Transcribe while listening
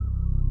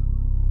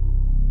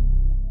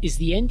Is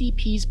the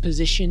NDP's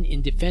position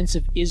in defense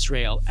of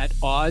Israel at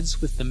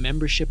odds with the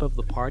membership of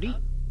the party?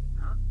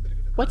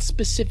 What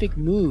specific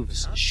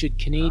moves should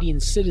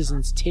Canadian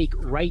citizens take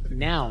right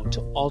now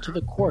to alter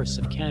the course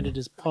of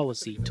Canada's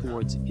policy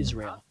towards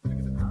Israel?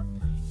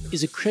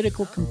 Is a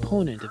critical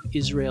component of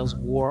Israel's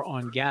war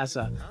on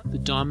Gaza the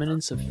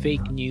dominance of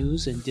fake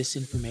news and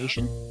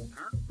disinformation?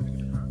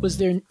 Was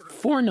there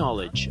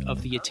foreknowledge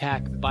of the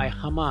attack by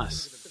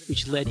Hamas,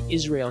 which led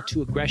Israel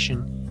to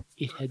aggression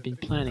it had been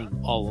planning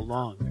all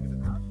along?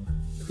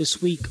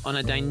 This week, on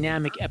a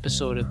dynamic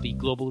episode of the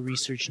Global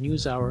Research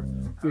News Hour,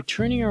 we're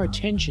turning our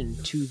attention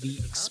to the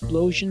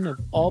explosion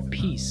of all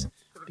peace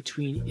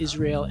between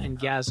Israel and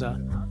Gaza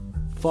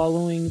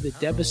following the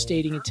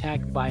devastating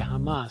attack by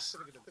Hamas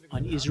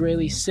on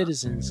Israeli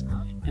citizens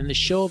and the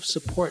show of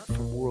support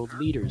from world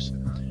leaders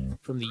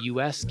from the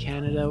US,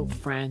 Canada,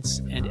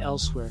 France, and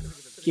elsewhere,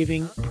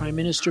 giving Prime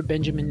Minister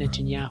Benjamin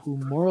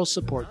Netanyahu moral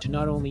support to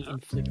not only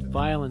inflict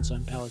violence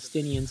on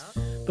Palestinians,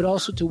 but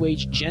also to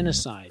wage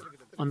genocide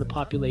on the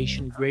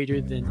population greater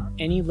than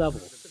any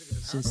level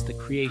since the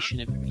creation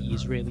of the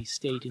Israeli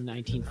state in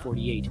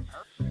 1948.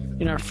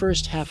 In our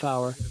first half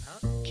hour,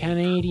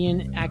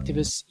 Canadian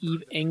activists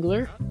Eve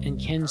Engler and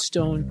Ken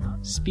Stone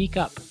speak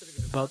up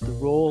about the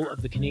role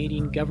of the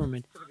Canadian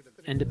government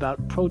and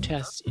about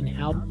protests in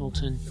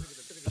Hamilton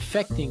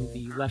affecting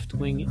the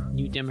left-wing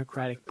New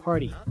Democratic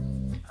Party.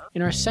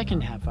 In our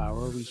second half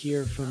hour, we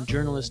hear from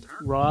journalist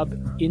Rob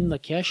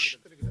Inlakesh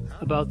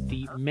about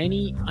the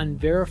many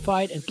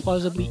unverified and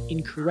plausibly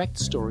incorrect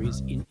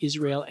stories in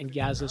Israel and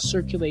Gaza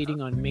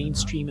circulating on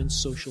mainstream and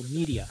social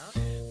media.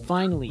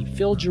 Finally,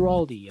 Phil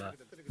Giraldi, a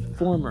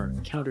former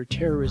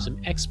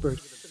counterterrorism expert,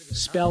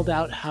 spelled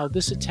out how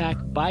this attack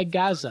by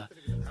Gaza,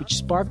 which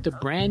sparked a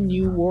brand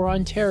new war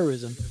on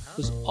terrorism,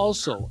 was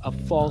also a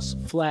false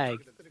flag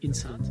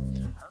incident.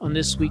 On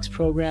this week's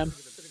program,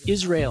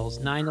 Israel's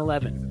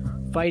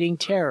 9/11, fighting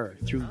terror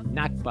through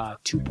NAKBA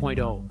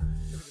 2.0.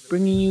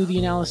 Bringing you the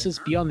analysis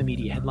beyond the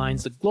media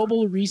headlines, the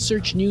Global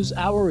Research News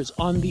Hour is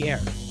on the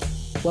air.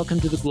 Welcome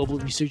to the Global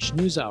Research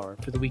News Hour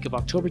for the week of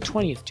October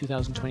 20th,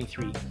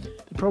 2023.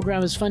 The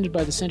program is funded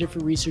by the Center for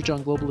Research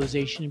on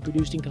Globalization and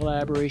produced in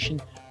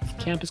collaboration with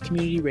campus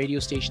community radio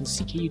station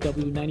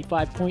CKUW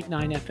 95.9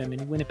 FM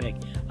in Winnipeg.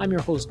 I'm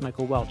your host,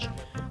 Michael Welch.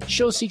 The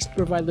show seeks to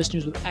provide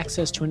listeners with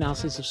access to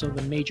analysis of some of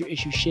the major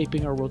issues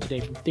shaping our world today,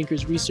 from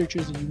thinkers,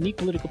 researchers, and unique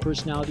political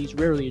personalities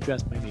rarely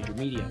addressed by major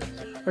media.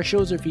 Our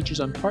shows are features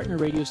on partner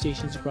radio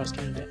stations across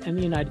Canada and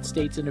the United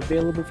States and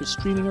available for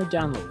streaming or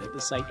download at the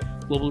site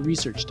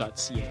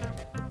globalresearch.ca.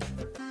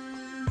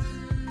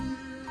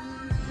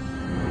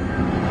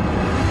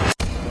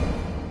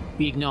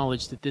 We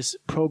acknowledge that this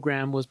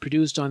program was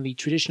produced on the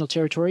traditional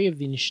territory of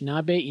the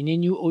Anishinaabe,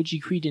 Ininu,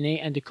 Oji-Cree, Dene,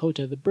 and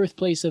Dakota, the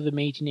birthplace of the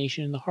Métis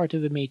Nation and the heart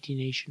of the Métis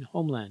Nation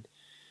homeland.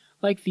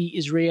 Like the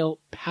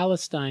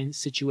Israel-Palestine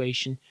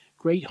situation,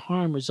 great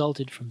harm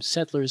resulted from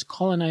settlers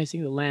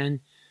colonizing the land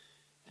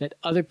that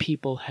other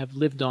people have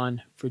lived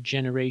on for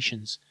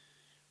generations.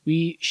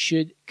 We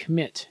should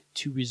commit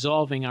to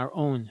resolving our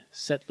own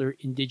settler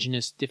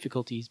indigenous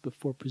difficulties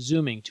before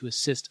presuming to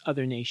assist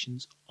other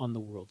nations on the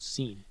world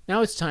scene.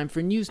 Now it's time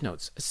for News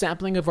Notes, a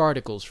sampling of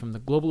articles from the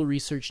Global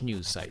Research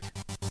News site.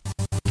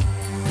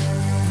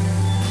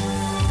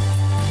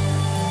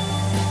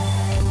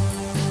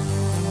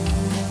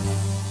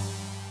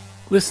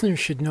 Listeners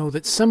should know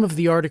that some of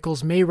the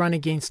articles may run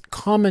against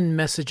common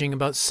messaging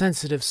about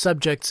sensitive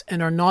subjects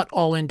and are not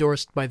all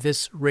endorsed by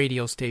this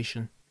radio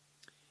station.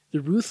 The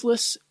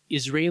ruthless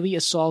Israeli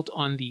assault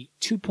on the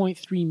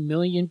 2.3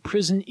 million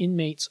prison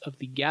inmates of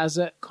the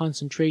Gaza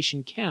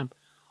concentration camp,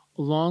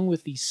 along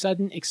with the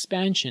sudden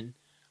expansion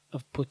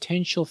of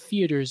potential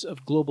theaters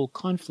of global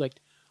conflict,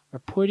 are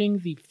putting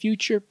the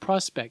future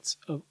prospects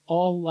of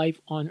all life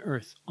on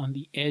Earth on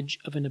the edge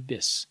of an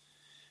abyss.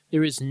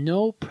 There is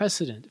no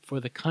precedent for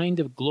the kind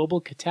of global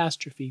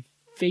catastrophe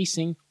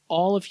facing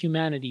all of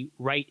humanity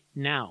right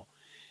now.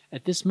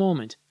 At this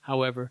moment,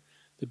 however,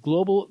 the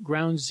global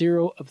ground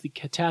zero of the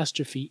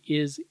catastrophe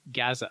is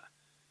Gaza.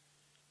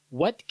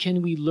 What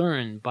can we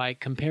learn by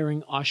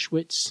comparing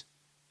Auschwitz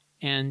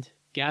and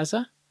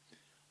Gaza?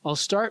 I'll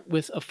start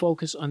with a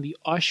focus on the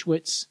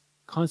Auschwitz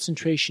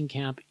concentration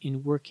camp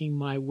in working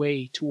my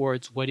way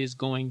towards what is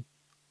going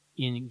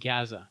in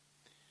Gaza.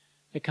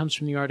 That comes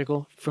from the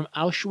article, From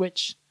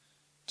Auschwitz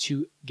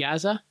to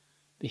Gaza,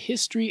 The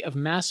History of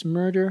Mass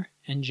Murder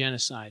and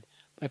Genocide,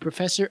 by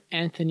Professor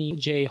Anthony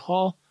J.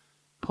 Hall,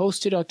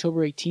 posted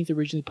October 18th,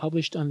 originally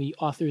published on the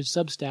author's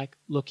Substack,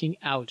 Looking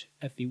Out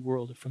at the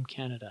World from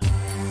Canada.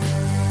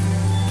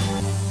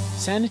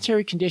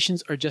 Sanitary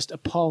conditions are just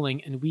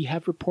appalling, and we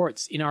have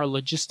reports in our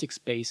logistics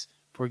base,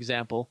 for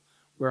example,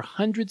 where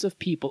hundreds of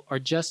people are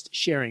just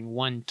sharing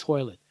one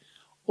toilet.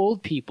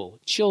 Old people,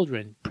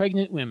 children,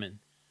 pregnant women,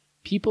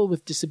 people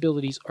with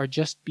disabilities are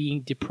just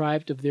being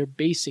deprived of their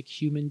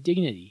basic human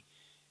dignity,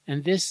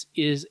 and this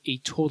is a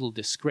total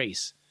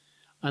disgrace.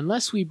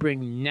 Unless we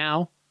bring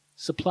now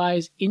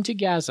supplies into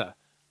Gaza,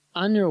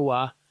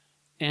 UNRWA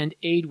and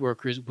aid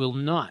workers will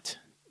not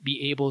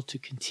be able to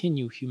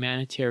continue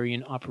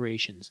humanitarian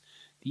operations.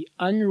 The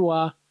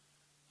UNRWA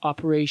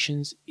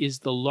operations is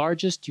the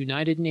largest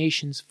United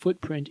Nations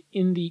footprint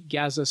in the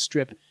Gaza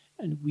Strip,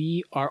 and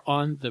we are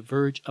on the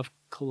verge of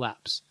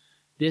collapse.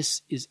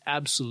 This is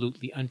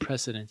absolutely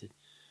unprecedented.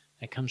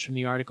 That comes from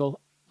the article,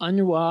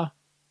 UNRWA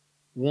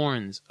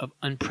warns of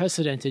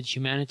unprecedented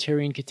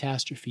humanitarian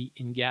catastrophe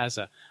in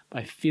Gaza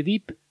by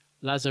Philippe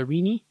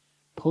Lazzarini,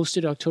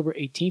 posted October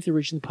 18th,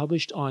 originally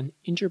published on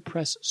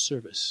Interpress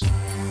Service.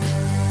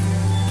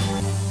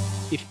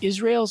 If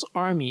Israel's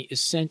army is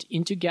sent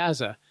into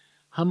Gaza,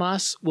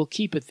 Hamas will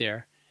keep it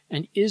there,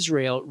 and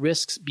Israel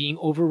risks being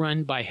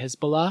overrun by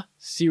Hezbollah,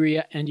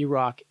 Syria, and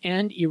Iraq,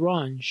 and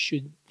Iran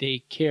should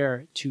they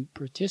care to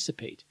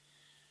participate.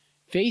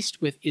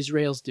 Faced with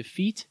Israel's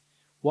defeat,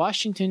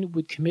 Washington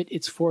would commit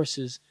its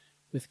forces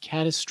with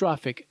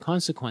catastrophic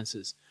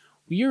consequences.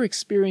 We are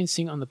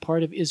experiencing on the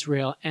part of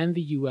Israel and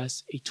the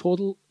U.S. a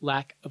total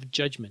lack of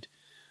judgment.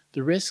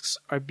 The risks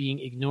are being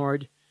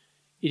ignored.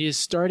 It is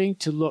starting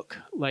to look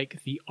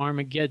like the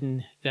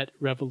Armageddon that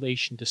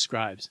Revelation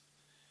describes.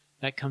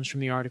 That comes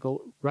from the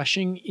article,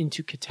 Rushing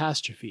into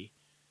Catastrophe,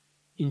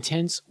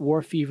 Intense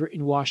War Fever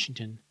in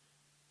Washington.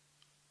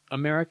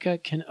 America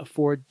Can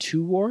Afford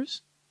Two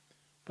Wars?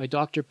 By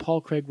Dr.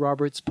 Paul Craig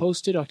Roberts,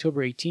 posted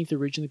October 18th,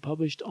 originally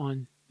published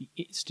on the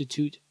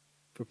Institute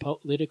for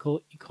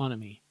Political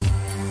Economy.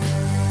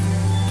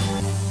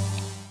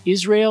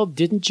 Israel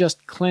didn't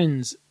just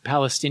cleanse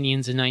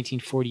Palestinians in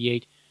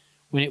 1948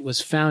 when it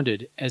was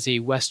founded as a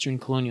Western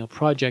colonial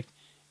project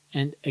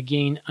and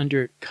again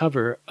under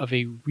cover of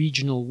a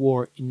regional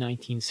war in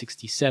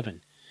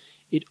 1967.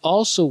 It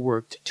also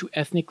worked to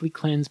ethnically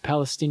cleanse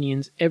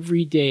Palestinians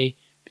every day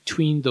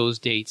between those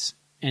dates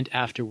and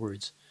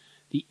afterwards.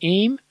 The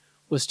aim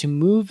was to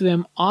move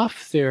them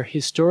off their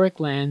historic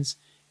lands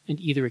and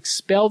either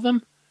expel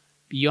them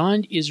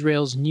beyond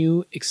Israel's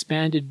new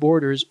expanded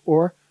borders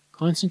or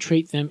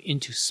concentrate them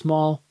into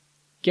small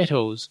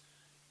ghettos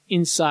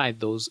inside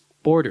those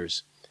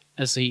borders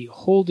as a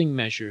holding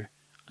measure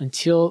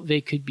until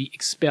they could be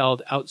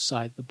expelled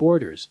outside the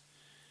borders.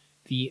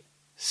 The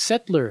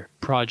settler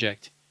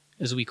project,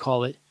 as we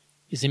call it,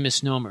 is a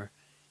misnomer.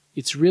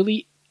 It's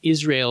really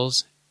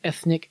Israel's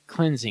ethnic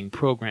cleansing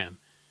program.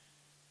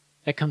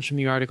 That comes from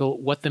the article,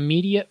 What the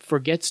Media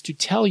Forgets to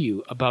Tell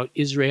You About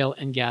Israel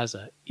and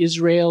Gaza.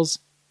 Israel's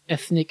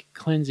Ethnic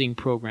Cleansing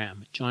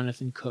Program,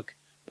 Jonathan Cook.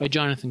 By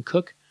Jonathan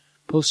Cook,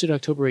 posted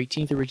October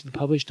 18th, originally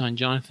published on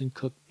Jonathan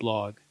Cook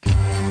blog.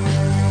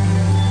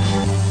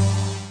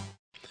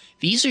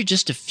 These are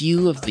just a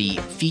few of the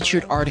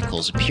featured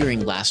articles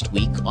appearing last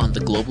week on the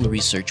Global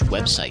Research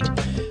website.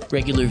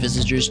 Regular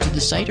visitors to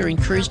the site are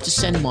encouraged to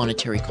send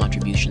monetary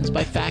contributions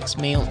by fax,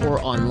 mail, or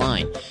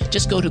online.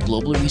 Just go to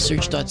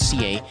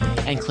globalresearch.ca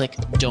and click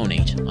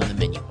Donate on the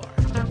menu bar.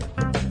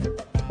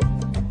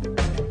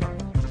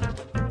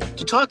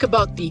 To talk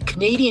about the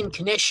Canadian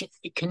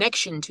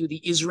connection to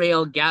the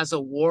Israel-Gaza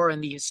war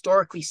and the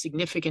historically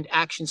significant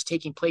actions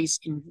taking place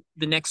in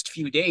the next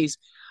few days,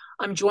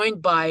 I'm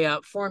joined by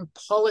foreign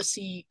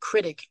policy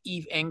critic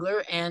Eve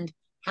Engler and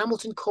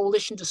Hamilton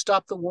Coalition to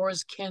Stop the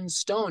Wars Ken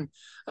Stone.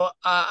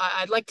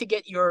 I'd like to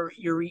get your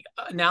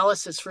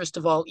analysis, first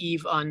of all,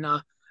 Eve,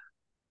 on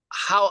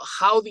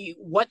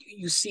what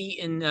you see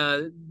in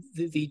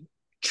the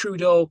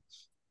Trudeau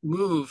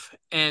move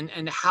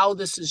and how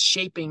this is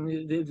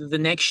shaping the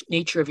next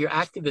nature of your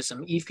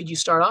activism. Eve, could you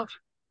start off?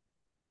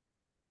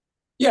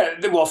 Yeah,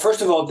 well,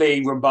 first of all,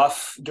 they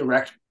rebuff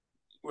direct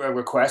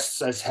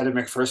requests, as Heather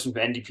McPherson of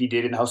NDP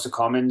did in the House of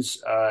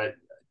Commons,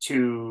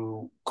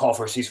 to call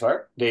for a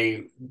ceasefire.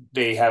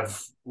 They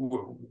have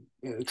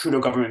Trudeau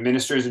government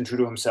ministers and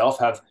Trudeau himself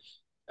have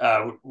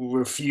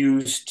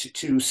refused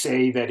to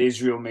say that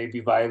Israel may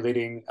be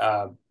violating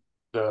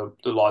the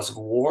laws of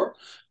war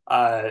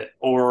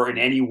or in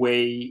any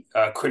way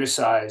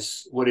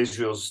criticize what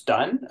Israel's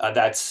done.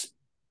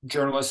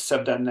 Journalists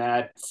have done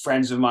that.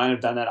 Friends of mine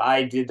have done that.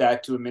 I did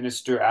that to a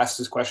minister, asked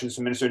this question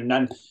to a minister.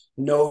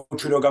 No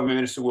Trudeau government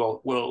minister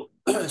will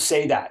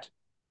say that.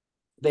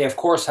 They, of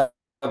course, have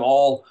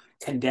all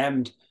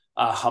condemned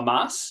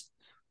Hamas,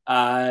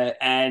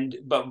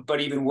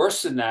 but even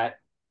worse than that,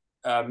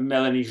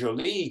 Melanie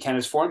Joly,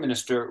 Canada's foreign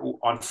minister,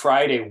 on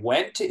Friday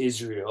went to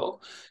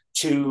Israel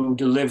to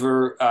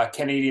deliver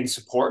Canadian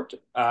support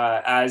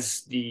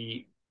as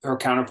her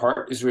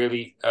counterpart,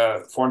 Israeli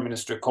Foreign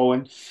Minister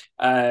Cohen,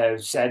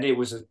 said it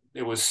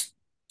was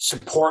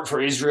support for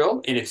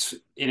Israel in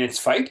its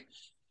fight.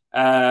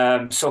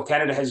 So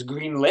Canada has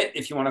greenlit,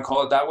 if you want to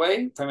call it that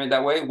way, frame it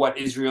that way, what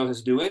Israel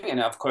is doing, and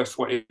of course,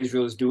 what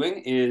Israel is doing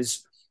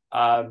is,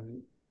 I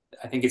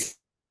think it's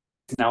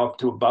now up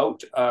to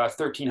about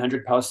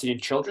 1,300 Palestinian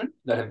children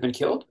that have been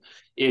killed.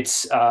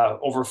 It's around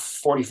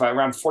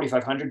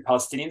 4,500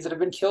 Palestinians that have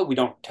been killed. We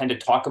don't tend to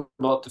talk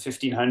about the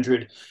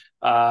 1,500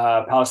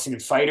 Palestinian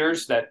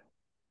fighters that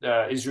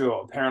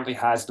Israel apparently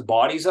has the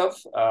bodies of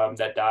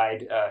that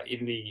died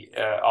in the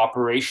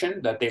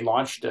operation that they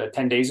launched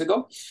 10 days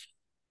ago.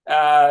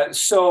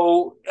 This,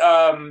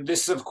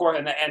 of course,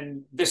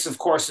 and this, of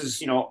course,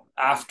 is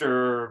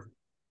after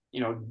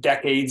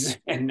decades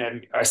and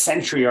a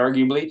century,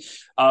 arguably,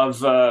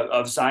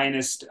 of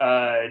Zionist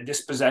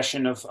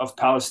dispossession of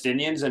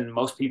Palestinians, and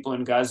most people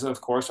in Gaza,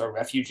 of course, are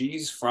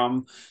refugees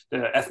from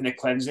the ethnic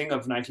cleansing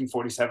of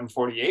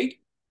 1947-48,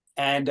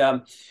 and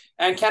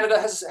Canada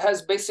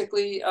has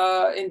basically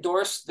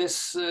endorsed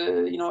this,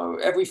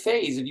 every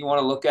phase. If you want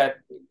to look at,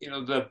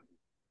 the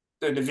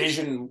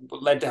division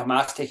led to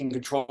Hamas taking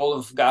control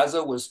of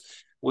Gaza was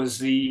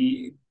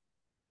the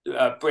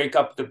break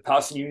up the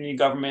Palestinian Unity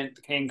government.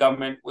 The Canadian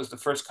government was the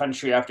first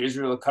country after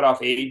Israel to cut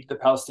off aid to the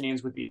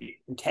Palestinians with the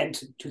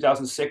intent in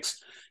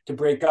 2006 to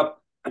break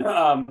up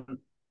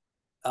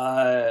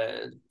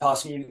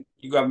Palestinian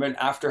government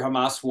after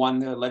Hamas won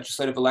the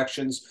legislative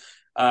elections.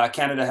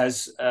 Canada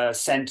has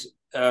sent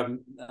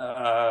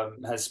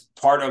as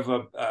part of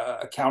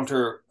a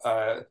counter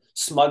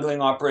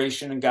smuggling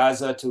operation in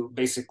Gaza to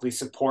basically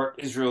support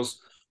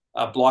Israel's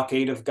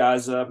blockade of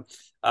Gaza.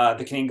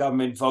 The Canadian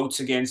government votes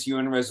against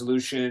UN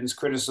resolutions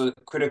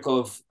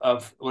critical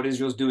of what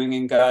Israel's doing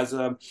in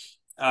Gaza.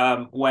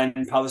 When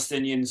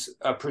Palestinians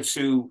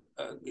pursue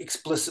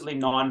explicitly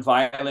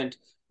non-violent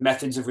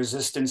methods of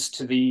resistance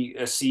to the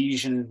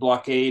siege and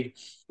blockade,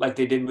 like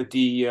they did with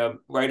the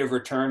right of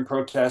return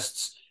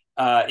protests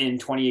in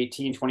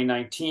 2018,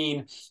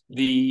 2019,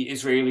 the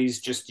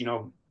Israelis just,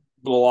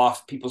 blow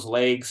off people's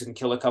legs and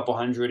kill a couple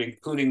hundred,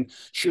 including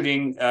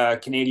shooting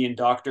Canadian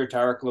doctor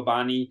Tarek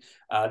Labani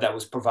that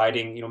was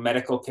providing,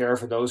 medical care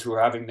for those who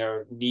were having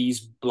their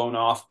knees blown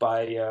off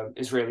by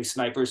Israeli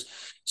snipers.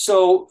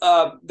 So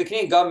the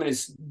Canadian government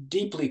is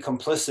deeply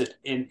complicit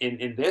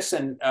in this,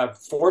 and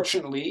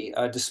fortunately,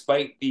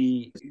 despite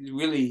the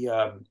really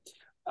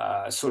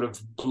sort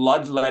of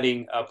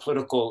bloodletting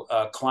political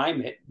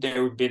climate,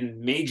 there have been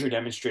major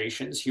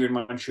demonstrations here in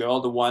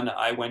Montreal. The one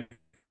I went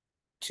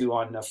to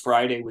on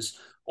Friday was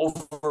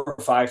over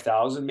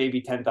 5,000, maybe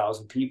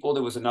 10,000 people.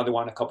 There was another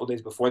one a couple of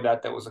days before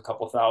that was a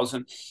couple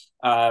thousand,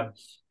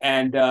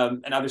 and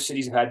other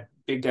cities have had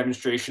big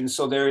demonstrations.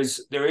 So there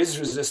is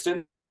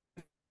resistance,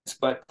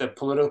 but the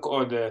political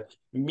or the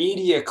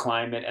media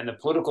climate and the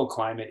political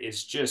climate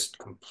is just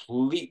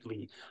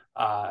completely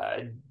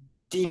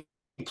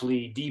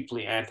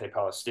deeply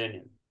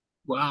anti-Palestinian.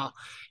 Wow.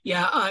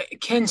 Yeah,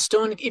 Ken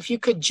Stone, if you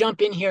could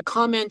jump in here,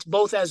 comment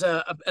both as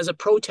a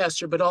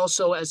protester, but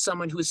also as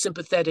someone who is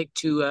sympathetic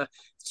to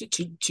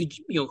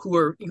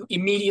who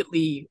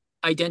immediately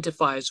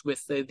identifies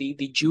with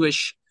the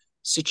Jewish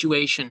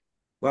situation.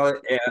 Well,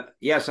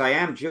 yes, I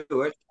am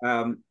Jewish,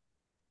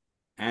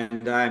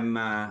 and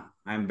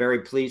I'm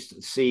very pleased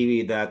to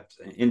see that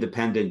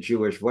Independent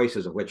Jewish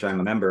Voices, of which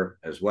I'm a member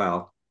as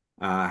well,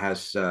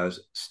 has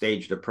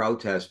staged a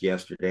protest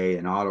yesterday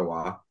in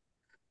Ottawa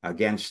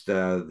against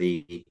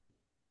the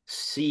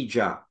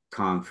CIJA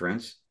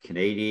conference,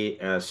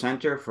 Canadian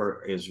Center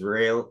for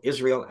Israel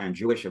and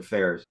Jewish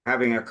Affairs,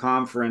 having a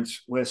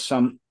conference with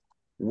some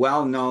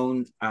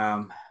well-known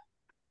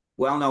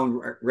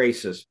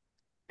racists.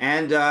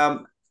 And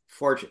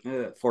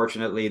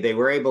fortunately, they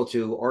were able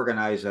to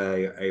organize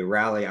a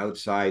rally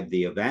outside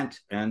the event,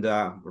 and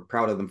we're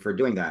proud of them for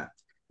doing that.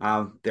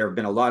 There have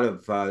been a lot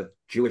of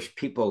Jewish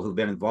people who've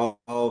been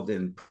involved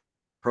in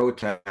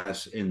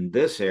protests in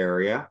this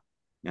area.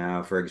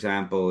 For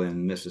example,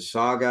 in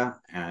Mississauga,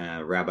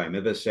 Rabbi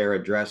Mibaser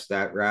addressed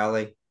that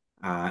rally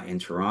in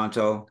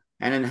Toronto.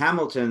 And in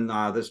Hamilton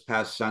this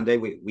past Sunday,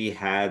 we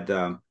had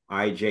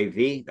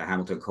IJV, the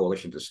Hamilton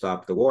Coalition to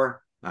Stop the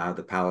War,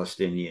 the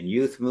Palestinian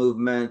Youth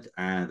Movement,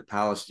 and the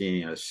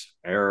Palestinian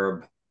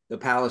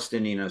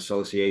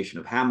Association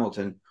of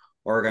Hamilton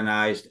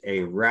organized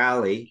a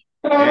rally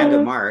and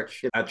a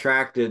march. It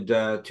attracted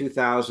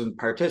 2,000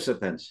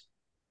 participants.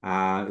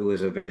 It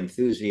was an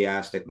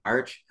enthusiastic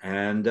march,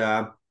 and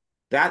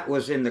that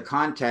was in the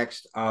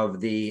context of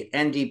the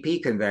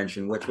NDP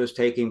convention, which was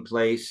taking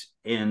place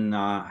in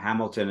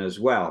Hamilton as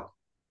well.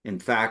 In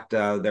fact,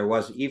 there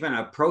was even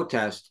a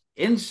protest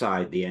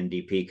inside the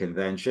NDP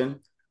convention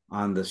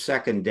on the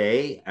second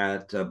day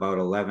at about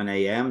 11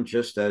 a.m.,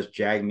 just as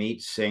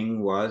Jagmeet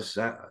Singh was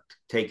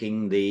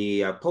taking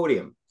the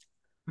podium.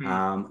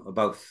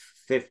 About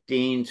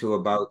 15 to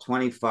about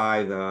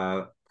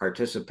 25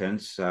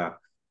 participants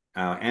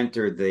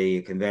entered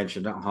the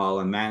convention hall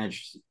and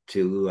managed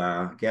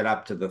to get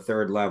up to the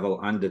third level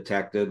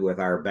undetected with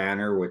our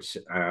banner,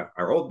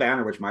 our old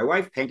banner, which my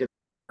wife painted.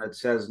 It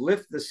says,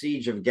 "Lift the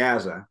siege of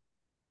Gaza."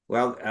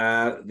 Well,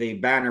 the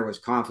banner was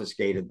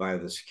confiscated by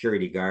the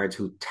security guards,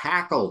 who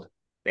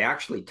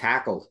actually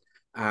tackled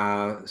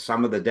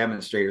some of the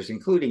demonstrators,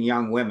 including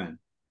young women.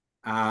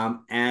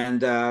 And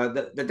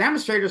the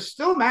demonstrators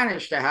still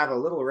managed to have a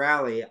little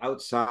rally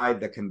outside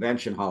the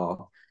convention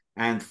hall.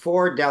 And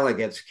 4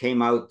 delegates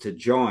came out to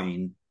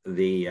join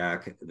the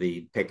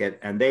picket,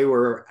 and they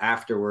were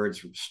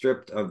afterwards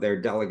stripped of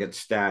their delegate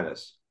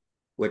status,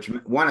 which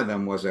one of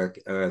them was a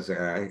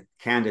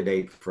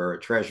candidate for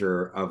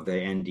treasurer of the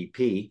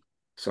NDP,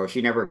 so she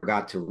never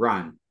got to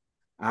run.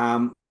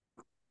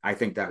 I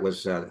think that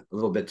was a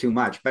little bit too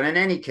much. But in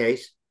any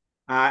case,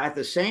 at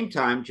the same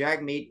time,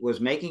 Jagmeet was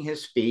making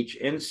his speech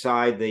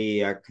inside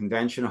the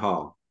convention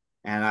hall.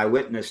 and I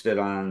witnessed it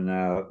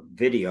on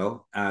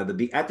video. At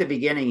the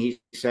beginning,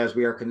 he says,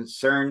 "We are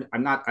concerned."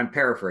 I'm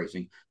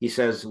paraphrasing. He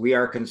says, "We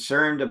are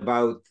concerned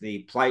about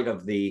the plight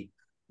of the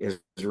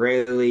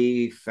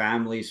Israeli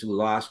families who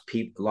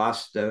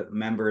lost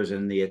members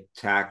in the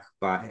attack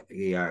by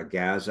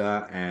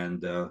Gaza,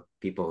 and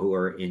people who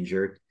are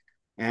injured."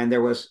 And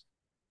there was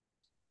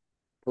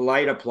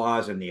polite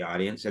applause in the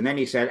audience. And then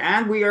he said,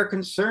 "And we are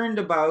concerned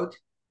about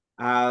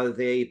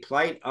the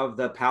plight of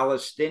the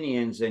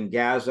Palestinians in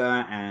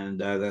Gaza, and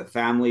the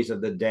families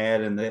of the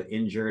dead and the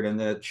injured and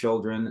the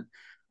children."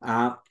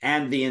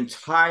 And the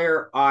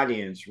entire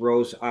audience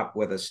rose up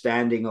with a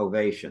standing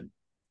ovation.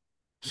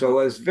 So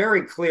it was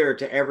very clear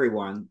to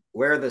everyone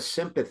where the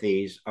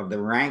sympathies of the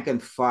rank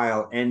and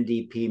file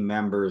NDP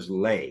members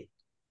lay.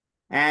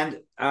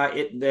 And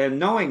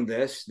knowing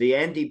this, the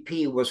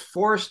NDP was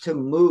forced to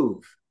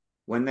move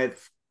when they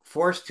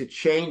forced to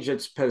change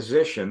its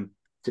position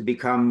to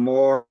become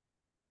more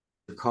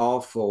to call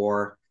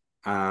for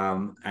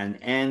an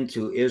end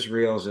to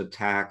Israel's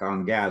attack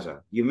on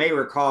Gaza. You may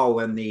recall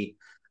when the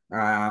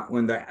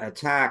Hamas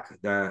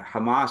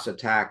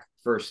attack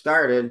first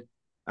started,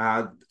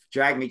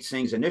 Jagmeet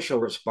Singh's initial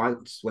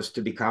response was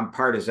to become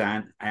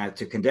partisan,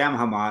 to condemn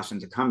Hamas and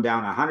to come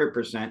down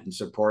 100% in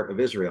support of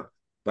Israel.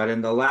 But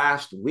in the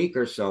last week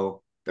or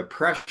so, the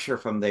pressure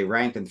from the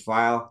rank and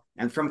file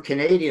and from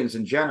Canadians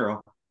in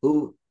general,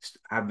 who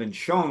have been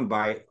shown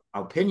by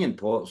opinion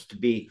polls to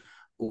be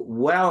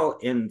well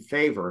in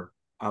favor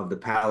of the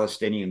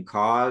Palestinian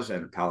cause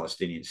and the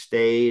Palestinian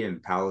state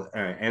and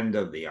end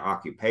of the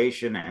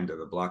occupation, end of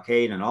the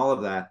blockade, and all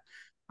of that,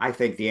 I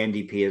think the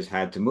NDP has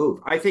had to move.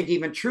 I think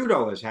even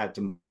Trudeau has had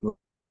to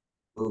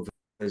move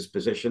his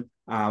position,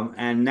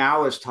 and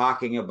now is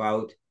talking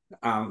about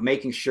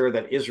making sure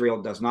that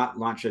Israel does not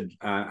launch an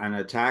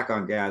attack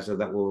on Gaza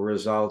that will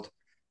result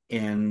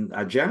in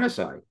a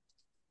genocide.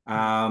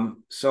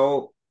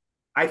 So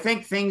I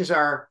think things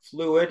are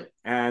fluid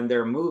and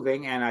they're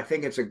moving, and I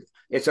think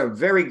it's a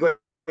very good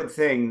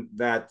thing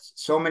that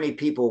so many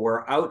people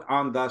were out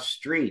on the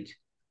street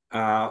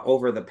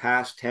over the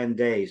past 10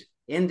 days,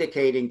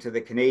 indicating to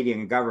the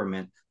Canadian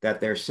government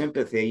that their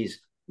sympathies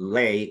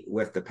lay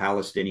with the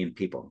Palestinian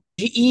people.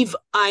 Yves,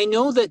 I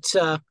know that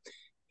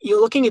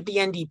you're looking at the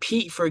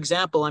NDP, for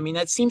example. I mean,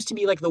 that seems to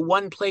be like the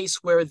one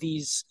place where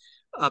these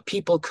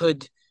people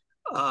could,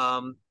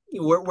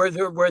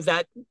 where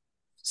that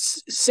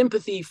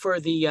sympathy for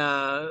the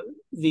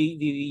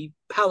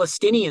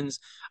Palestinians.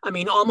 I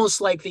mean,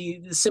 almost like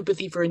the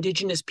sympathy for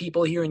Indigenous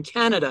people here in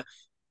Canada,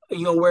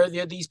 where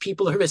these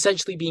people are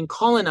essentially being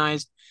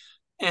colonized.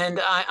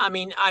 And I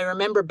mean, I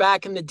remember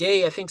back in the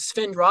day, I think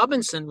Sven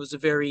Robinson was a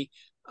very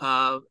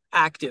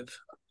active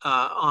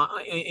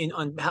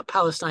on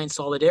Palestine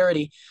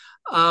solidarity.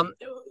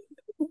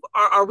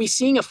 Are we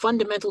seeing a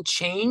fundamental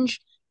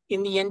change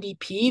in the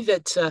NDP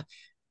that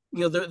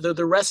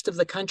the rest of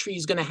the country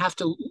is going to have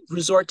to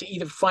resort to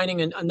either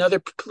finding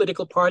another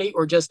political party,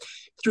 or just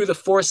through the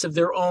force of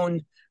their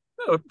own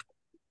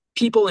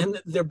people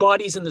and their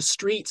bodies in the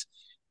streets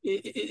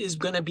is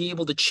going to be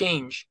able to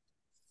change?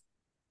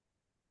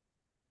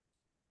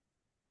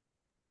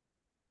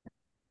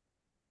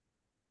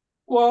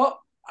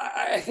 Well,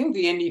 I think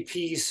the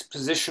NDP's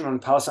position on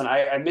Palestine,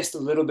 I missed a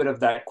little bit of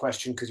that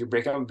question because you're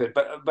breaking up a bit,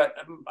 but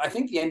I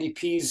think the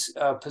NDP's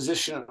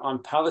position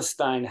on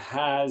Palestine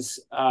has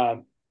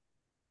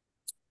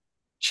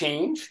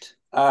changed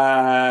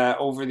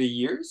over the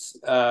years.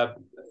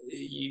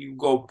 You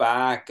go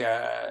back,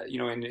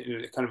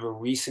 in kind of a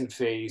recent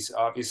phase,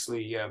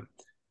 obviously,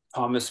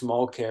 Thomas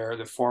Mulcair,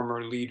 the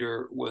former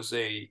leader,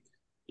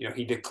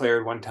 he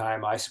declared one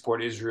time, "I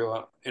support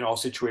Israel in all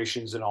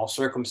situations, in all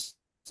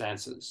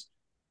circumstances."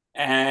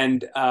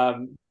 And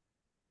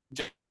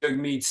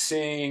Jagmeet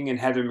Singh and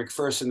Heather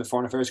McPherson, the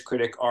foreign affairs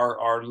critic,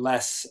 are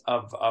less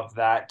of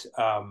that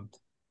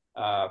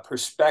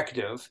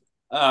perspective.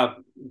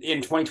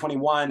 In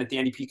 2021, at the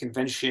NDP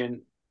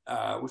convention,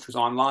 which was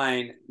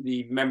online,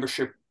 the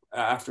membership,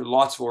 after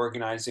lots of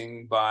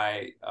organizing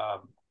by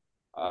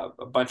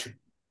a bunch of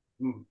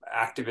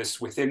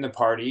activists within the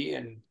party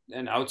and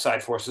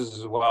outside forces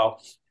as well,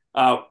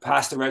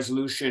 passed a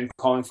resolution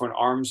calling for an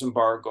arms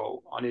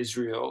embargo on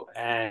Israel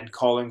and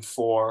calling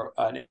for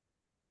an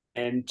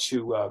end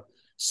to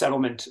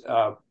settlement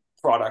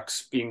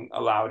products being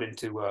allowed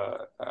into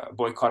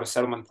boycott of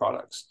settlement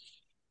products.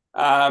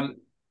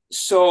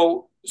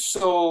 So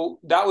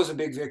that was a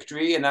big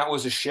victory, and that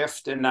was a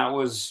shift, and that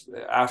was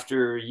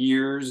after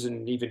years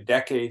and even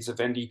decades of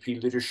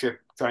NDP leadership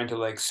trying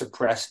to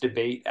suppress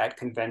debate at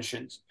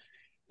conventions.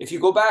 If you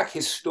go back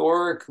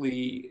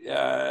historically,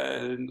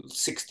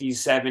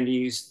 60s,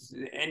 70s,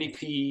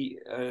 NDP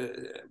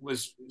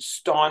was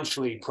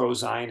staunchly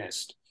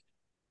pro-Zionist.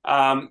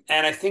 And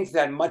I think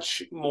that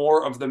much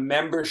more of the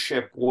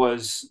membership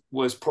was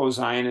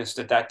pro-Zionist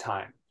at that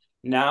time.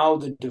 Now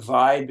the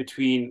divide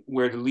between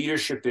where the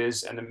leadership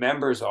is and the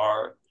members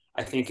are,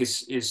 I think,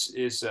 is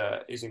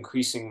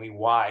increasingly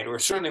wide, or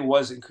certainly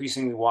was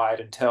increasingly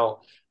wide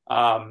until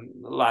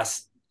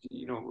last a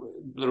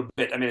little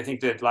bit. I mean, I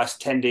think the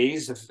last 10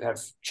 days have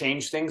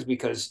changed things,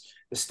 because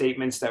the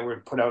statements that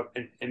were put out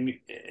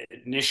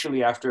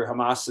initially after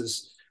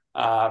Hamas's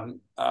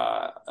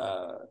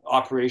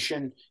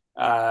operation,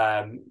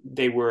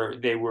 they were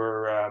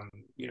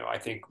I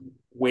think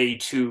way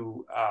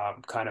too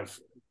kind of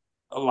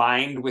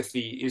aligned with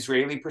the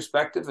Israeli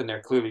perspective, and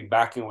they're clearly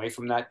backing away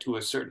from that to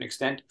a certain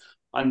extent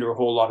under a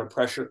whole lot of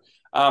pressure.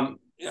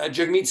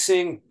 Jagmeet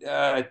Singh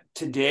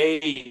today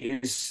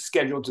is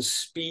scheduled to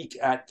speak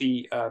at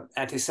the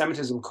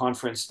anti-Semitism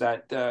conference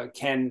that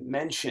Ken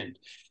mentioned.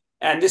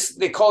 And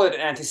they call it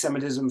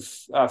anti-Semitism,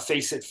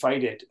 face it,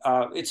 fight it.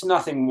 It's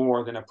nothing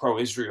more than a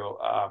pro-Israel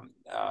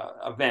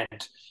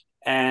event.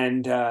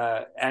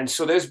 And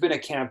so there's been a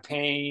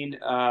campaign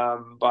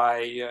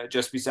by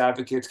Just Peace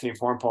Advocates, Canadian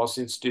Foreign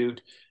Policy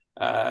Institute,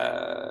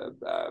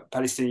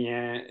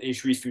 Palestiniens et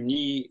Juifs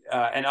Unis,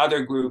 and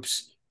other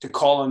groups to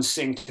call on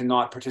Singh to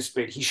not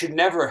participate. He should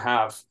never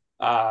have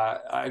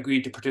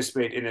agreed to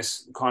participate in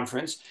this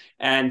conference.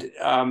 And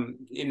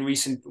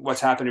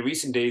what's happened in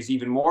recent days,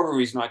 even more of a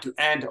reason not to.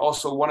 And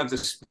also, one of the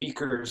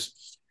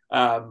speakers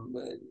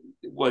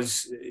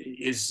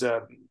is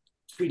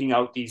tweeting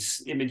out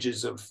these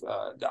images of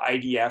the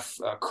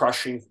IDF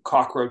crushing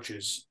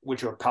cockroaches,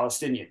 which are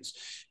Palestinians.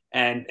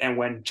 And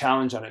when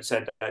challenged on it,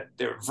 said that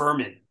they're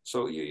vermin.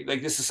 So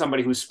this is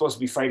somebody who's supposed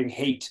to be fighting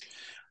hate.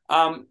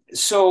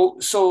 So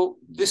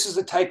this is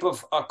the type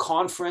of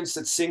conference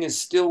that Singh is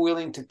still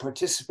willing to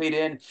participate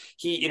in.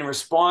 He, in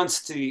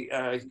response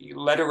to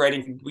letter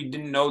writing, we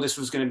didn't know this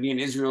was going to be an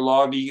Israel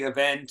lobby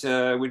event.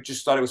 We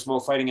just thought it was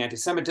about fighting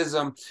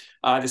anti-Semitism.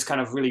 This kind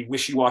of really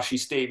wishy-washy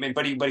statement,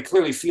 but he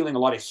clearly feeling a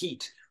lot of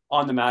heat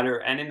on the matter.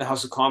 And in the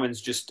House of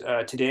Commons just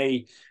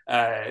today,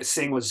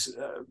 Singh was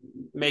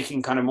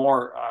making kind of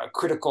more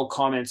critical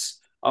comments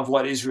of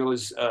what Israel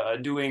is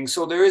doing.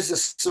 So there is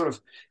this sort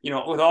of,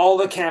 with all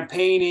the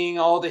campaigning,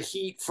 all the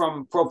heat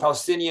from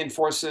pro-Palestinian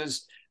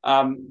forces,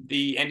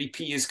 the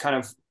NDP is kind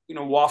of,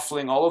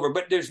 waffling all over.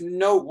 But there's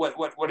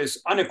what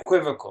is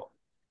unequivocal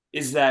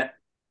is that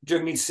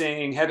Jagmeet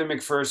Singh, Heather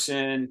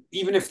McPherson,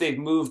 even if they've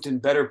moved in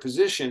better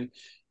position,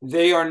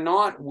 they are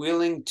not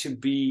willing to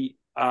be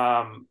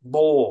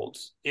bold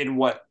in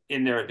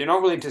they're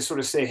not willing to sort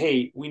of say,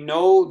 hey, we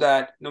know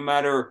that no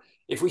matter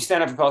if we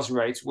stand up for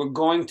Palestinian rights, we're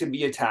going to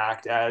be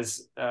attacked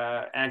as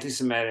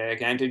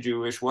anti-Semitic,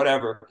 anti-Jewish,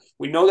 whatever.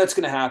 We know that's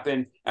going to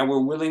happen, and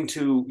we're willing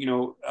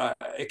to,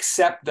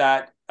 accept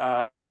that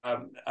and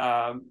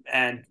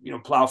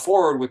plow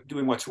forward with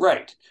doing what's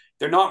right.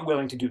 They're not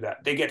willing to do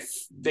that. They get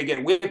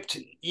whipped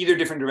either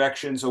different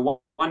directions.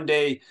 So one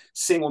day,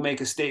 Singh will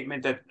make a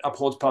statement that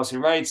upholds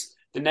Palestinian rights.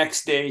 The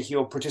next day,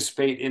 he'll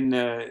participate in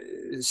the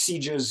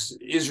Siege's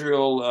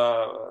Israel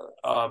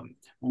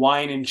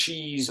wine and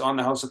cheese on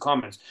the House of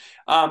Commons.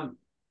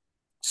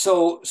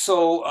 So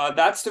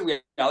that's the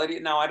reality.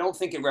 Now, I don't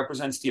think it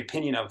represents the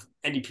opinion of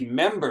NDP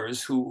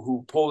members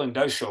who polling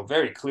does show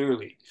very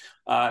clearly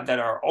that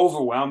are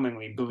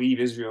overwhelmingly believe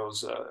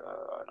Israel's an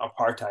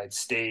apartheid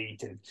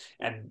state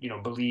and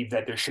believe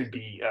that there should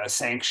be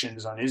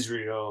sanctions on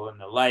Israel and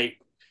the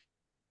like.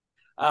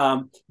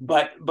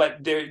 But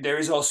there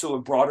is also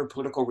a broader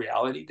political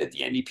reality that the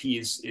NDP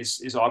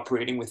is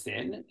operating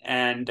within,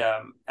 and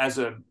as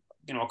a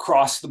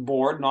across the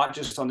board, not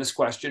just on this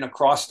question,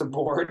 across the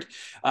board,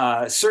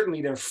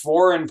 certainly their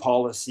foreign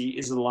policy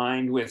is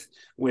aligned with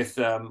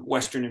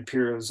Western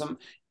imperialism.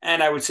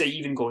 And I would say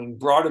even going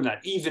broader than that,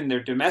 even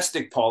their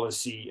domestic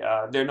policy,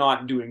 they're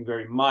not doing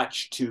very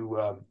much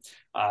to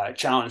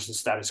challenge the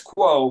status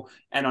quo.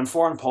 And on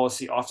foreign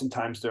policy,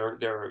 oftentimes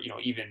they're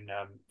even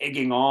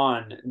egging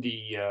on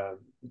the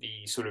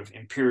sort of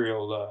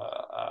imperial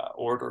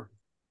order.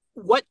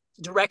 What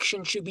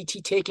direction should we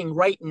be taking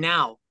right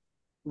now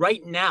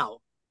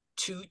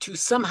to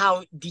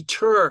somehow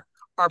deter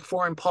our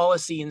foreign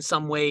policy in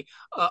some way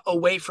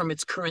away from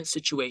its current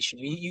situation?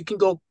 You can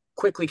go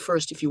quickly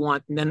first if you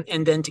want,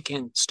 and then to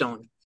Ken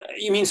Stone.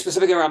 You mean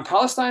specifically around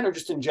Palestine, or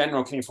just in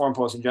general, Canadian foreign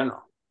policy in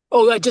general?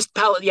 Oh, just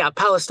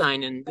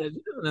Palestine and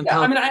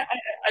I mean,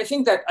 I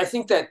think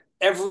that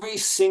every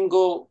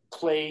single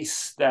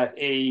place that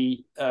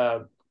a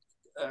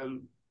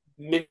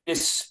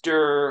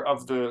minister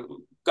of the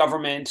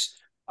government,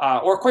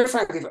 or quite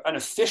frankly, an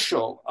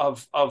official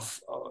of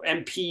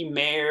MP,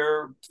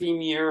 mayor,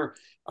 premier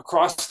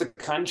across the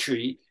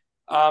country,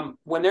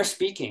 when they're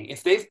speaking,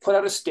 if they've put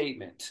out a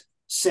statement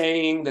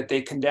saying that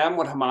they condemn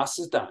what Hamas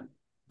has done,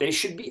 they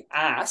should be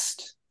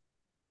asked,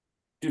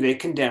 do they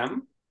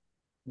condemn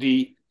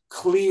the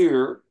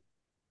clear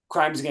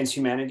crimes against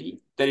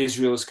humanity that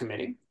Israel is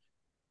committing?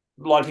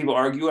 A lot of people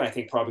argue, and I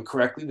think probably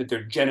correctly, that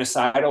they're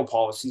genocidal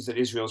policies that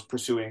Israel is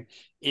pursuing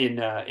in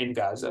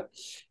Gaza.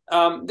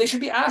 They should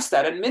be asked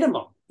that at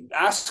minimum.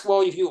 Ask,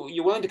 well, if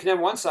you're willing to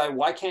condemn one side,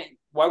 why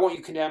won't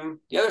you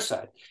condemn the other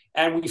side?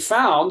 And we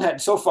found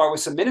that so far with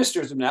some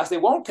ministers have been asked, they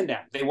won't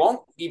condemn. They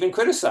won't even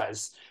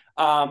criticize.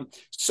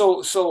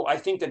 So I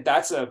think that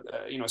that's a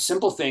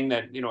simple thing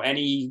that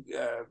any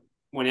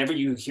whenever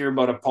you hear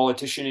about a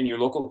politician in your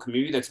local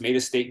community that's made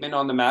a statement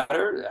on the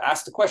matter,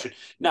 ask the question.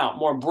 Now,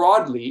 more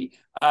broadly,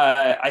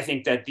 I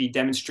think that the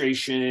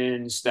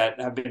demonstrations that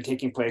have been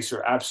taking place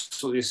are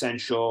absolutely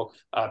essential.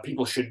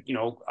 People should,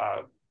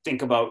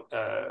 think about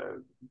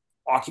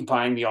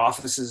occupying the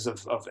offices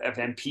of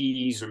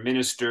MPs or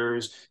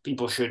ministers.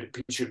 People should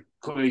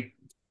clearly,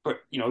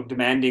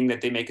 demanding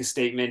that they make a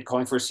statement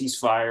calling for a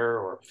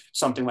ceasefire or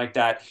something like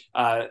that.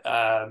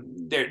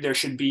 There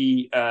should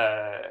be,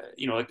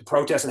 like the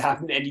protest that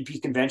happened at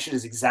NDP convention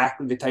is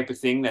exactly the type of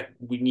thing that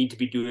we need to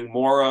be doing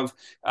more of.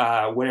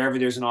 Whenever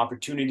there's an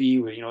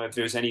opportunity, if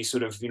there's any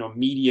sort of,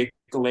 media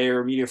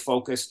glare, media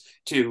focus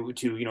to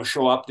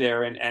show up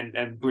there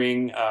and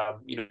bring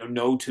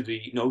no to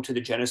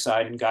the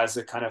genocide in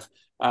Gaza kind of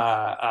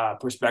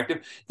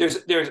perspective.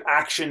 There's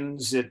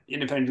actions that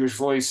Independent Jewish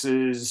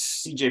Voices,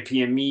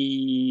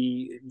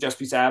 CJPME, Just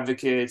Peace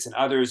Advocates, and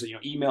others,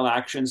 email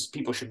actions.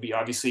 People should be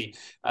obviously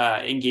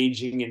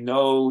engaging in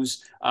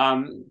those.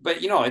 But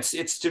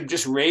it's to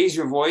just raise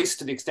your voice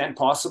to the extent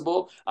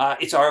possible.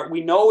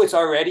 We know it's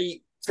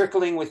already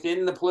trickling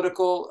within the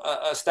political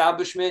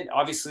establishment.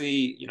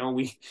 Obviously,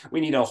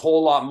 we need a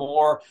whole lot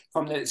more.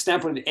 From the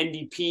standpoint of the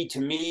NDP, to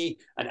me,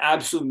 an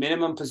absolute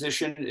minimum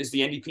position is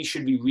the NDP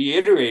should be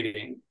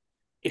reiterating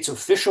its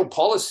official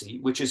policy,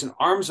 which is an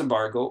arms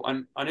embargo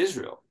on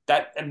Israel.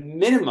 That at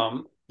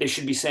minimum, they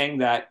should be saying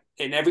that,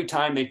 and every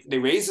time they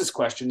raise this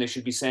question, they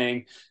should be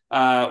saying,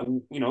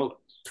 2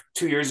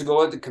 years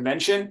ago at the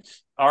convention,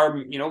 over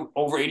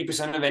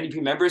 80% of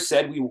NDP members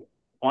said we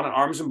on an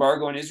arms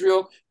embargo on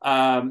Israel,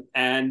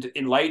 and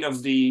in light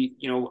of the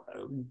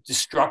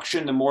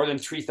destruction, the more than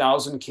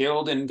 3,000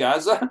 killed in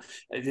Gaza,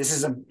 this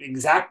is an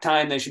exact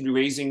time they should be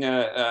raising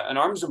an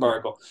arms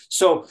embargo.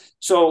 So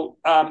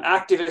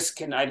activists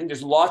can. I think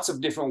there's lots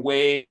of different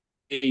ways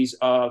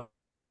of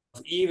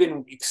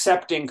even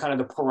accepting kind of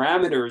the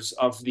parameters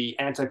of the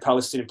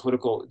anti-Palestinian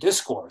political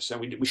discourse.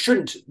 And we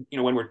shouldn't,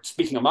 when we're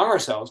speaking among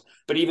ourselves,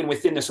 but even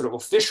within the sort of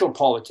official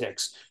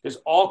politics, there's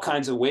all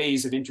kinds of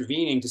ways of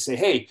intervening to say,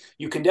 hey,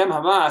 you condemn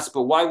Hamas,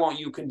 but why won't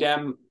you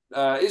condemn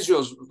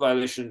Israel's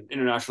violation of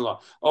international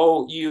law?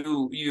 Oh,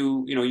 you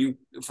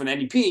from the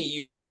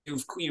NDP,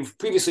 you've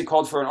previously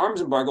called for an arms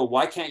embargo.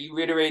 Why can't you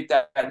reiterate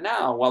that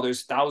now while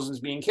there's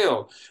thousands being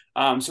killed?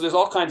 So there's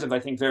all kinds of,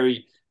 I think,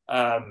 very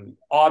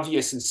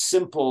obvious and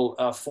simple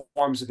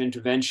forms of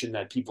intervention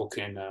that people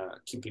can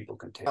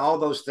take. All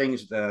those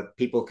things that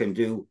people can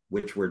do,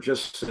 which were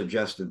just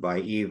suggested by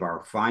Eve,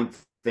 are fine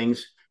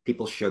things.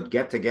 People should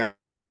get together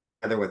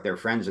with their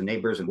friends and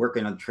neighbors and work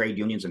in trade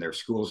unions in their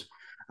schools,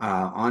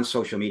 on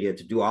social media,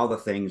 to do all the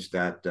things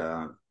that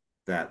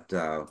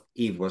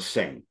Eve was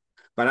saying.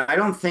 But I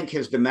don't think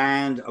his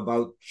demand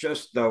about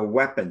just the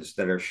weapons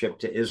that are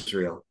shipped to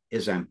Israel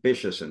is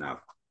ambitious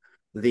enough.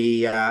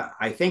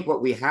 I think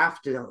what we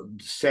have to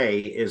say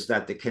is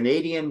that the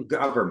Canadian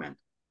government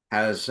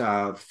has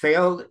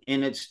failed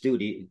in its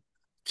duty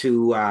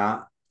to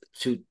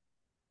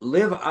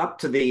live up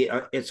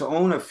to its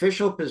own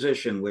official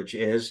position, which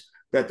is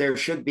that there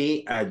should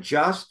be a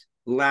just,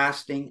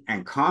 lasting,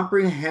 and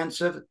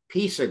comprehensive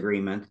peace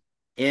agreement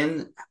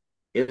in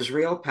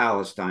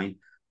Israel-Palestine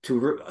to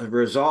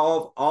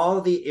resolve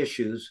all the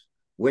issues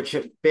which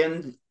have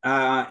been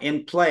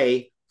in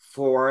play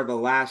for the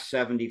last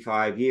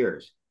 75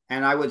 years.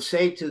 And I would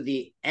say to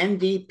the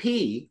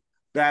NDP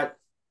that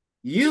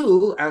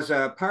you, as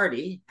a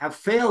party, have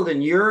failed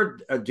in your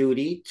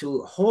duty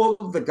to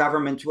hold the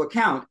government to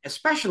account,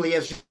 especially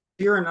as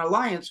you're in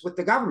alliance with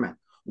the government.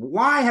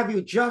 Why have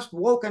you just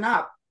woken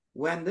up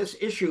when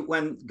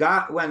Hamas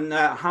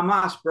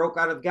broke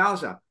out of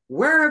Gaza?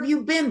 Where have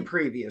you been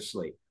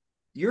previously?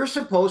 You're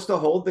supposed to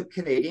hold the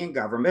Canadian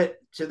government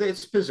to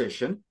its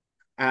position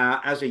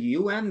as a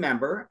UN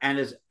member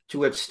and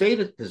to its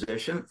stated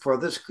position for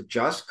this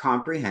just,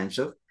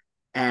 comprehensive,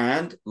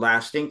 and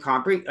lasting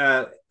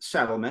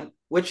settlement,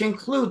 which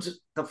includes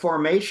the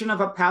formation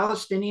of a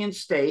Palestinian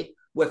state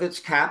with its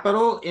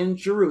capital in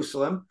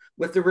Jerusalem,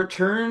 with the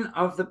return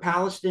of the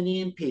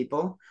Palestinian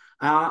people,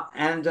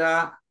 and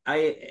a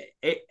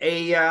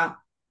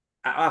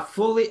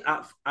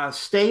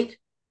state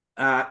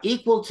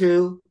equal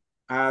to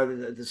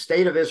the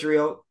state of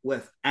Israel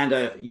and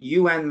a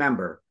UN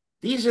member.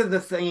 These are the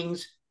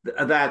things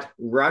that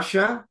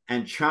Russia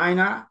and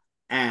China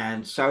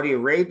and Saudi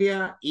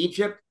Arabia,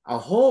 Egypt, a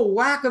whole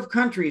whack of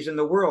countries in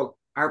the world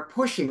are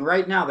pushing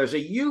right now. There's a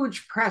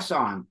huge press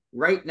on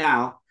right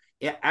now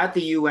at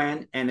the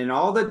UN and in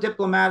all the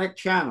diplomatic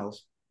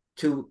channels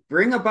to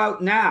bring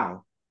about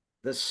now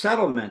the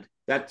settlement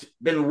that's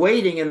been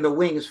waiting in the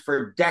wings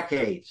for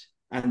decades.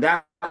 And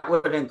that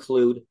would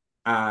include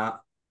a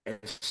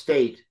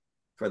state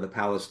for the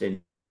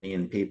Palestinian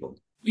people.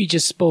 We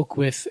just spoke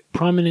with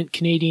prominent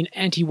Canadian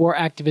anti-war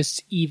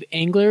activists Eve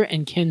Engler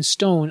and Ken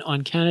Stone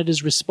on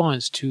Canada's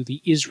response to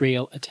the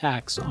Israel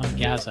attacks on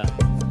Gaza.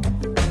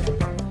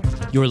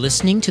 You're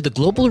listening to the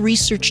Global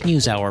Research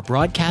News Hour,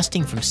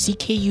 broadcasting from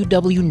CKUW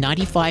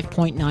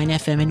 95.9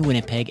 FM in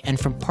Winnipeg and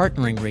from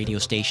partnering radio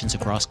stations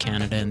across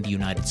Canada and the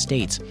United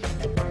States.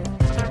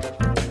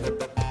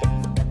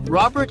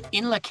 Robert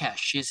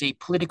Inlakesh is a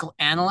political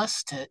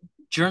analyst,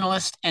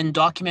 journalist, and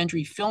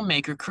documentary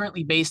filmmaker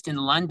currently based in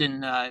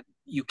London,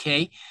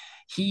 UK.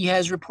 He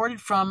has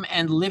reported from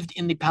and lived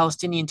in the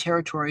Palestinian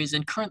territories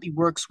and currently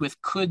works with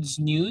Quds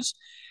News.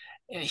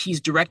 He's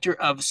director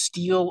of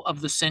Steal of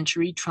the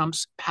Century,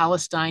 Trump's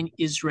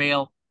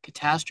Palestine-Israel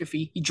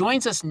catastrophe. He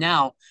joins us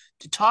now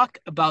to talk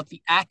about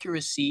the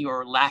accuracy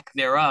or lack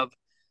thereof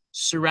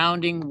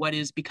surrounding what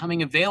is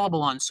becoming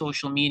available on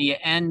social media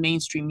and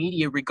mainstream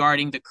media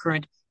regarding the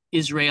current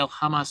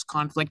Israel-Hamas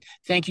conflict.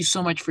 Thank you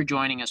so much for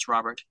joining us,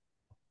 Robert.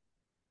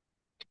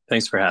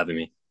 Thanks for having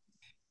me.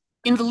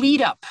 In the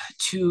lead up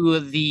to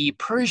the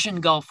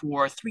Persian Gulf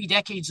War 3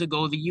 decades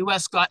ago, the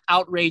U.S. got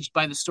outraged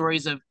by the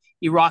stories of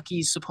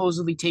Iraqis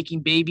supposedly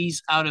taking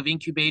babies out of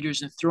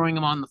incubators and throwing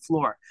them on the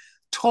floor.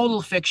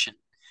 Total fiction.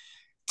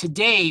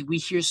 Today, we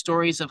hear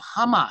stories of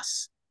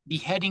Hamas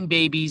beheading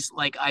babies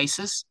like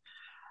ISIS.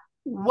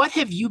 What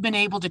have you been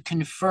able to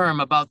confirm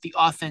about the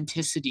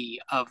authenticity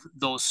of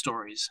those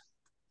stories?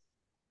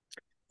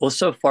 Well,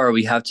 so far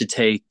we have to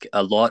take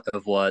a lot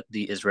of what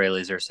the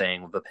Israelis are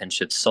saying with a pinch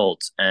of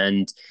salt.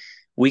 And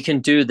we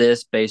can do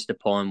this based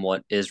upon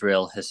what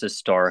Israel has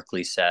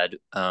historically said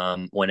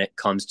when it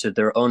comes to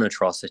their own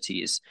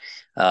atrocities.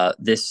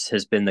 This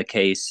has been the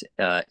case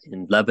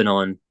in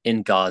Lebanon,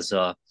 in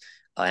Gaza,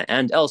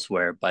 and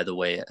elsewhere, by the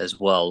way, as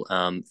well.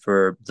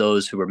 For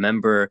those who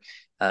remember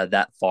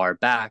that far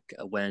back,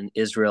 when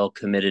Israel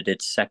committed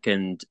its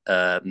second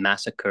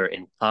massacre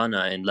in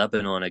Qana in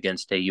Lebanon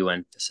against a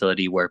UN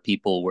facility where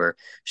people were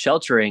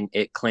sheltering,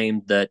 it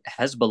claimed that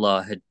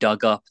Hezbollah had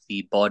dug up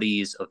the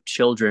bodies of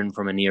children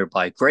from a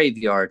nearby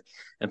graveyard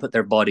and put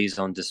their bodies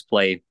on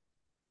display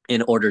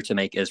in order to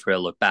make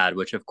Israel look bad,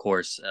 which of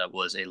course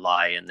was a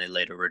lie, and they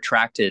later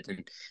retracted.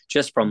 And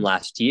just from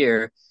last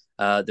year,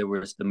 there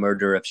was the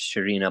murder of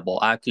Shireen Abu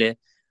Akleh,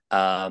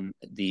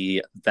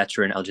 the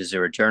veteran Al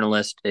Jazeera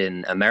journalist,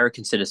 an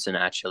American citizen,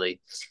 actually.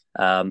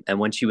 And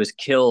when she was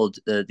killed,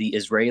 the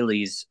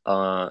Israelis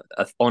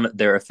on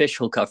their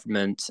official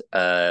government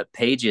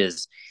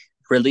pages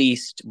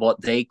released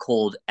what they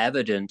called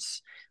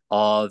evidence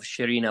of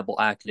Shireen Abu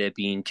Akleh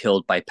being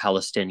killed by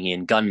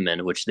Palestinian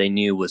gunmen, which they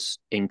knew was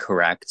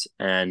incorrect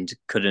and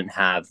couldn't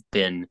have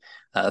been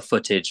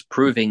footage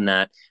proving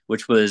that,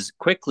 which was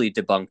quickly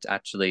debunked,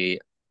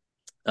 actually,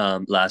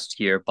 last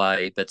year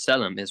by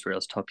B'Tselem,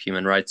 Israel's top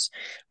human rights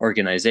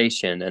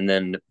organization. And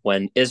then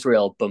when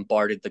Israel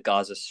bombarded the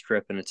Gaza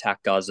Strip and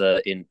attacked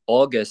Gaza in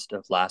August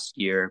of last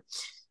year,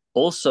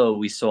 also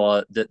we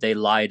saw that they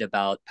lied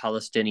about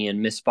Palestinian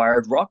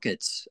misfired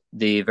rockets,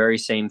 the very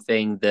same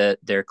thing that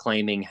they're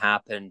claiming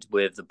happened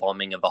with the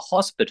bombing of a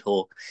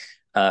hospital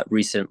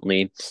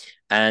recently.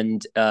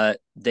 And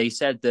they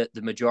said that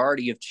the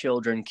majority of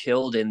children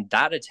killed in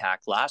that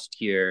attack last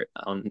year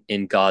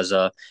in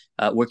Gaza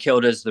were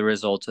killed as the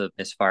result of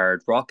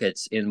misfired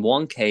rockets. In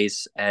one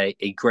case,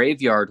 a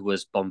graveyard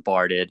was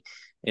bombarded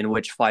in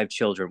which 5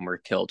 children were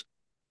killed.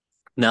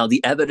 Now,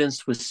 the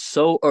evidence was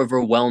so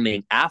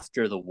overwhelming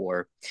after the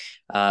war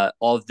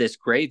of this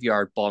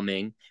graveyard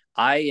bombing.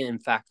 I, in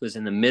fact, was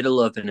in the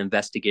middle of an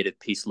investigative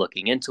piece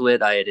looking into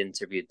it. I had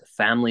interviewed the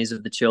families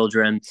of the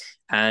children,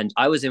 and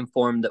I was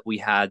informed that we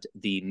had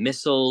the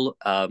missile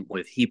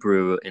with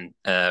Hebrew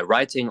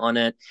writing on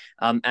it,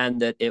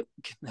 and that it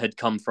had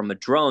come from a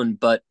drone.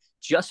 But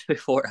just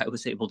before I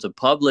was able to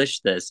publish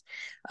this,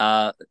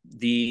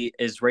 the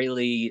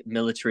Israeli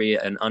military,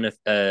 an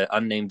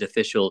unnamed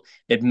official,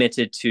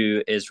 admitted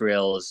to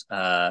Israel's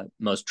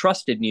most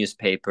trusted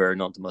newspaper,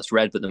 not the most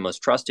read, but the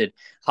most trusted,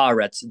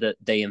 Haaretz, that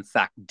they in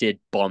fact did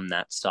bomb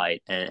that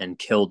site and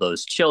kill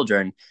those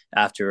children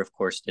after, of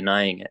course,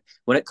 denying it.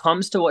 When it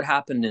comes to what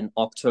happened in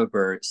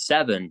October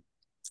 7,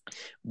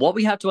 what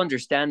we have to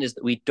understand is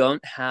that we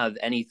don't have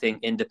anything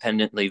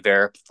independently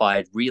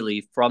verified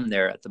really from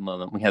there at the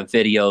moment. We have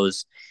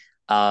videos,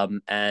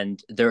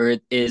 and there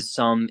is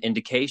some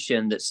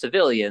indication that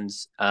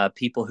civilians,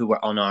 people who were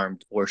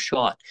unarmed, were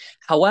shot.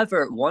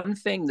 However, one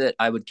thing that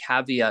I would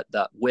caveat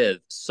that with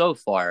so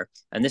far,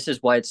 and this is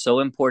why it's so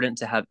important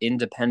to have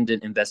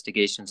independent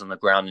investigations on the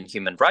ground and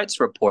human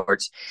rights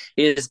reports,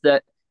 is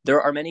that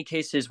there are many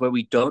cases where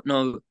we don't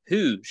know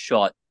who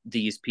shot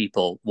these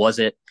people. Was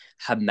it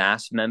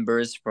Hamas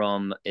members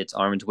from its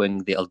armed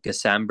wing, the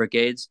Al-Qassam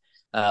brigades?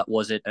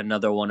 Was it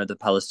another one of the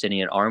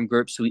Palestinian armed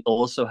groups? We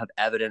also have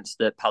evidence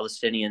that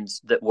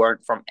Palestinians that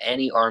weren't from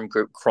any armed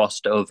group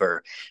crossed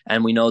over.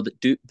 And we know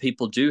that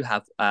people do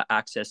have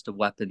access to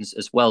weapons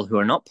as well who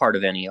are not part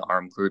of any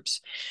armed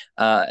groups.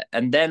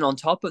 And then on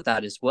top of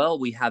that as well,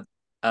 we have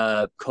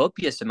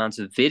copious amounts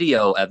of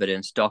video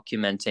evidence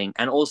documenting,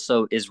 and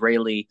also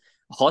Israeli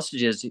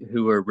hostages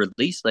who were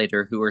released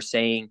later who were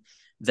saying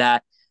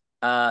that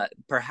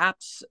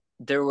perhaps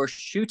there were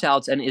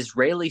shootouts and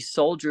Israeli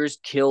soldiers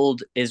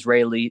killed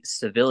Israeli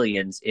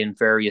civilians in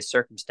various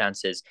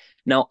circumstances.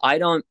 Now, I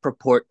don't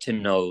purport to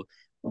know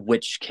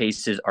which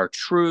cases are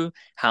true,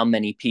 how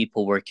many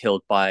people were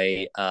killed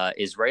by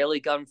Israeli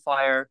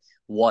gunfire,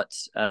 what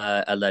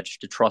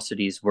alleged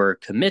atrocities were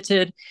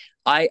committed.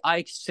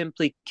 I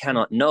simply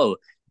cannot know.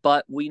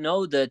 But we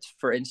know that,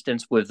 for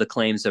instance, with the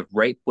claims of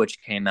rape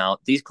which came out,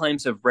 these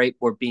claims of rape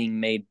were being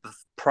made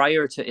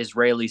prior to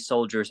Israeli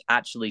soldiers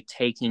actually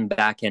taking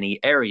back any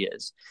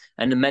areas.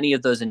 And many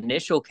of those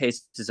initial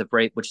cases of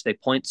rape, which they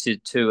point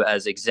to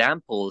as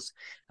examples,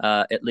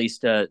 at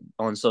least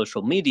on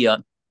social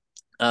media,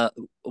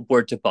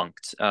 were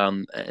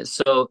debunked.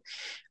 So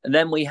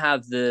then we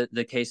have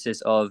the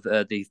cases of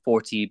the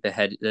 40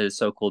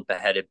 so-called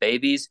beheaded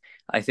babies.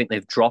 I think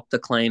they've dropped the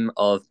claim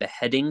of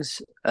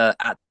beheadings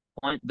at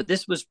point, but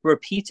this was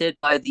repeated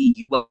by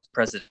the US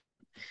president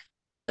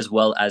as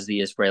well as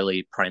the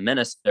Israeli prime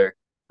minister.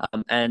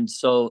 And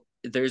so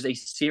there's a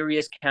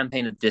serious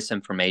campaign of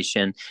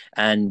disinformation,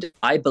 and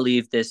I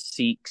believe this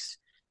seeks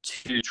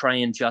to try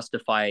and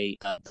justify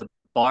the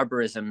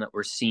barbarism that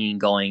we're seeing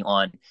going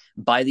on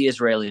by the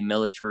Israeli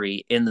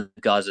military in the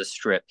Gaza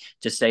Strip,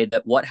 to say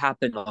that what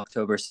happened on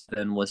October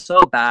 7 was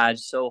so bad,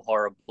 so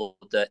horrible,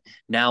 that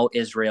now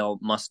Israel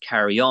must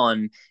carry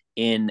on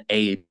in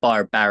a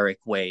barbaric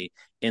way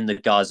in the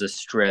Gaza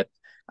Strip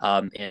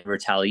in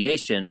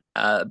retaliation.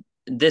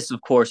 This, of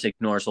course,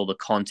 ignores all the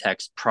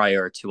context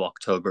prior to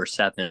October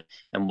 7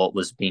 and what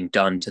was being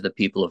done to the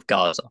people of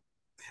Gaza.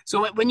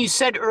 So when you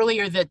said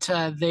earlier that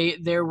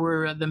there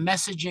were the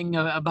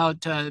messaging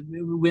about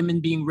women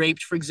being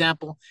raped, for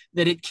example,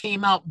 that it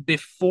came out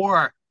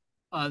before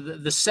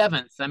the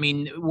 7th. I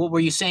mean, what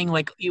were you saying?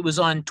 Like it was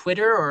on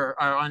Twitter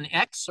or on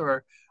X,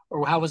 or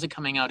how was it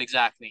coming out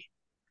exactly?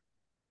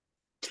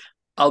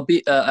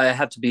 I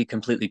have to be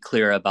completely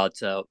clear about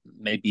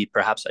maybe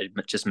perhaps I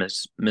just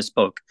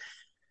misspoke.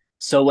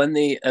 So when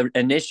the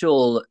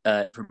initial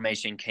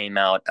information came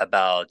out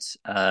about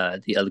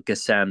the Al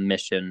Qassam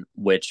mission,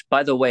 which,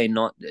 by the way,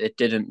 it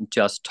didn't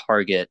just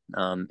target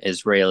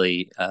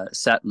Israeli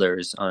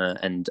settlers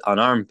and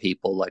unarmed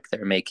people, like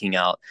they're making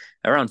out.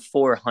 Around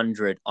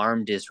 400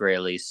 armed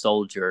Israeli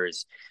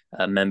soldiers,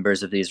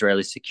 members of the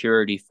Israeli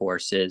security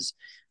forces,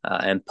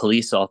 and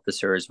police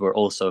officers were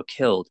also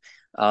killed.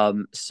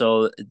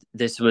 So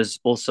this was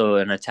also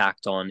an attack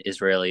on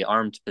Israeli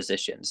armed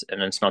positions,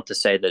 and it's not to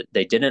say that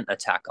they didn't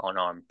attack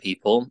unarmed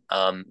people.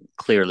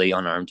 Clearly,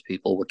 unarmed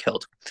people were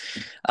killed.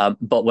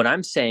 But what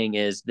I'm saying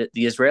is that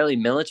the Israeli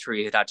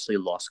military had actually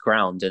lost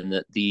ground, and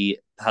that the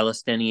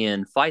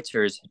Palestinian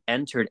fighters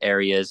entered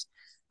areas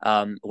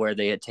where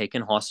they had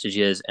taken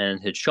hostages and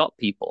had shot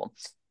people.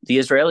 The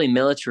Israeli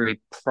military,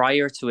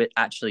 prior to it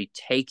actually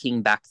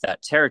taking back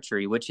that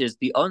territory, which is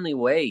the only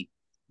way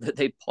that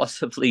they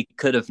possibly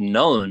could have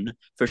known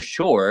for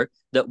sure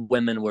that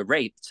women were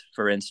raped,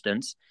 for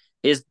instance,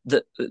 is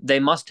that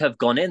they must have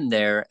gone in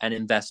there and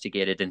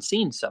investigated and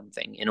seen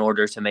something in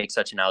order to make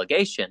such an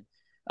allegation.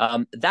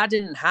 That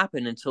didn't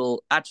happen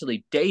until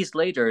actually days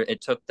later.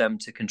 It took them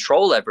to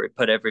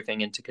put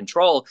everything into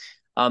control,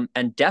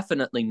 and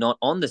definitely not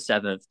on the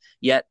 7th.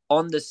 Yet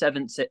on the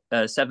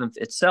 7th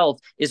itself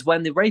is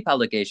when the rape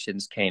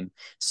allegations came.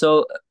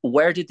 So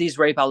where did these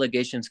rape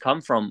allegations come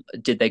from?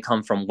 Did they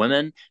come from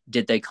women?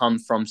 Did they come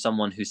from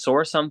someone who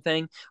saw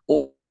something?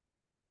 Or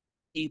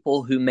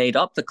people who made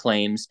up the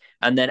claims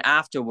and then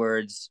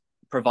afterwards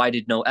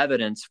provided no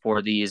evidence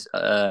for these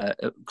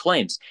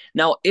claims?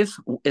 Now, if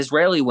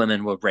Israeli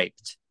women were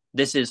raped,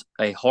 this is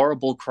a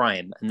horrible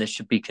crime and this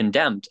should be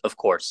condemned, of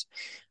course.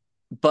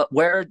 But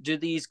where do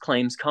these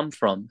claims come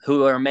from?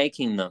 Who are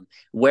making them?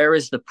 Where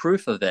is the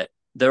proof of it?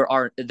 There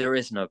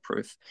is no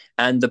proof,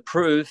 and the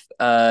proof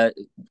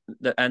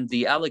and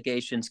the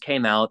allegations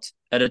came out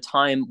at a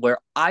time where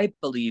I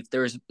believe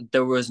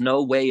there was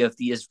no way of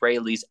the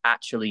Israelis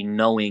actually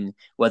knowing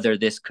whether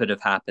this could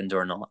have happened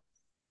or not.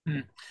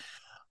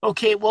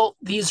 Okay, well,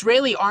 the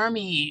Israeli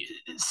army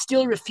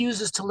still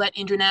refuses to let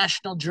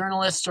international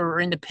journalists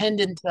or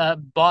independent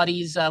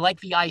bodies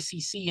like the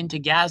ICC into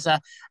Gaza,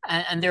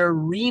 and there are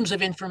reams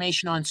of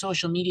information on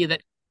social media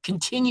that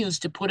continues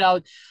to put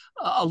out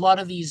a lot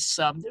of these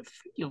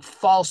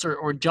false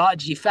or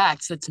dodgy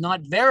facts that's not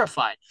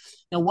verified.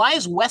 Now, why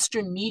is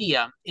Western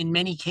media, in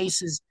many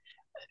cases,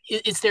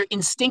 it's their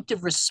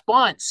instinctive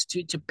response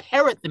to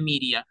parrot the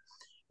media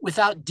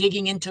without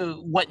digging into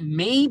what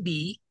may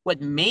be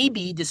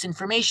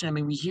disinformation? I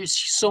mean, we hear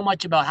so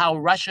much about how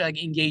Russia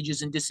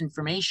engages in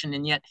disinformation,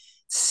 and yet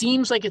it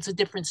seems like it's a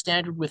different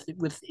standard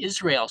with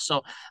Israel.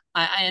 So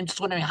I am just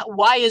wondering,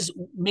 why is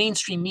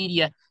mainstream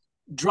media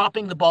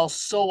dropping the ball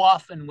so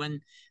often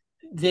when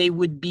they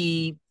would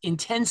be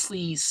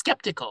intensely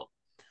skeptical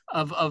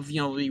of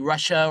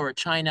Russia or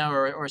China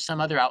or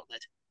some other outlet?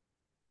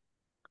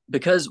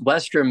 Because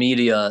Western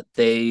media,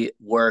 they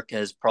work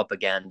as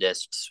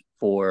propagandists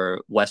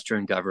for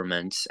Western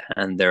governments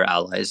and their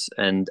allies,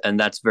 and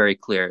that's very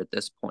clear at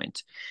this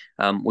point.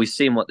 We've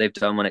seen what they've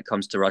done when it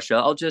comes to Russia.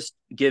 I'll just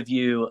give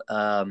you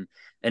an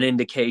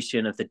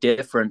indication of the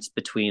difference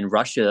between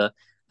Russia,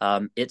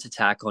 its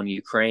attack on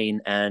Ukraine,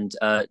 and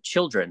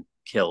children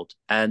killed.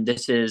 And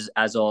this is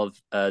as of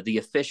the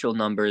official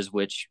numbers,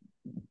 which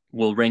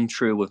will ring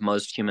true with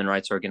most human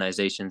rights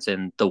organizations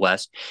in the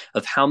West,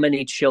 of how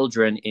many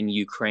children in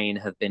Ukraine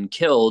have been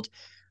killed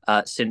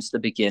since the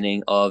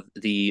beginning of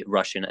the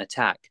Russian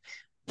attack.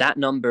 That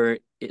number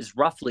is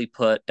roughly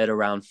put at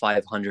around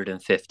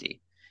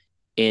 550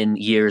 in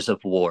years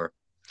of war.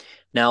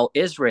 Now,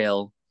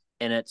 Israel,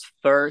 in its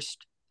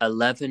first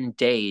 11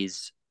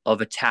 days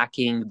of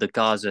attacking the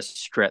Gaza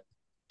Strip,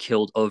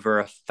 killed over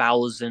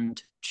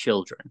 1,000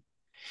 children.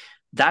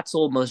 That's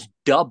almost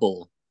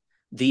double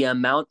the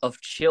amount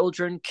of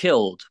children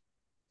killed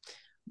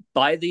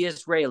by the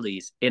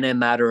Israelis in a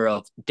matter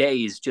of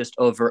days, just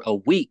over a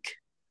week,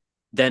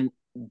 than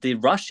the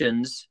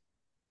Russians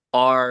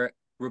are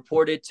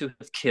reported to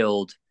have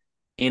killed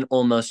in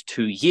almost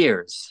 2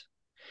 years.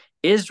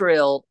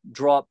 Israel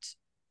dropped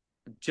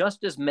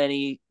just as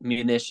many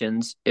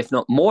munitions, if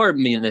not more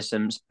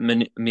munitions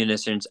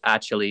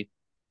actually,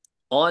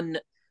 on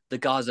the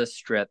Gaza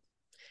Strip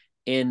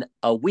in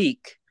a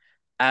week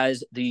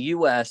as the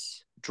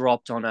U.S.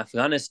 dropped on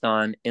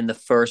Afghanistan in the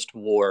first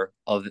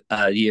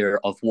year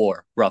of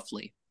war,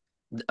 roughly,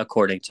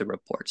 according to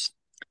reports.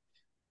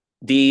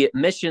 The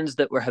missions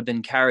that have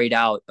been carried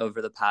out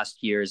over the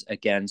past years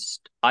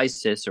against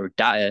ISIS or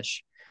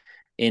Daesh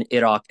in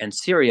Iraq and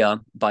Syria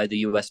by the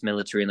U.S.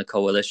 military and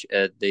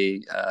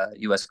the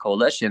U.S.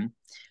 coalition,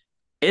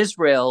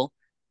 Israel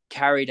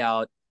carried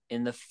out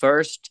in the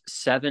first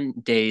 7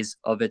 days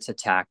of its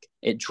attack.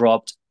 It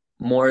dropped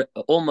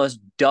almost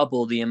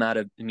double the amount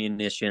of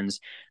munitions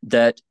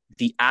that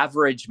the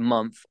average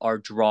month are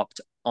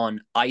dropped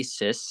on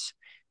ISIS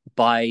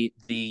by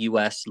the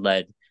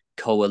U.S.-led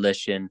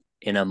coalition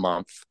in a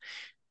month.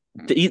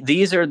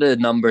 These are the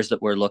numbers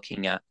that we're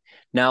looking at.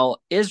 Now,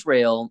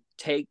 the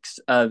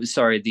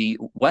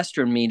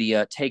Western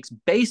media takes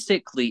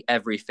basically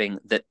everything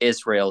that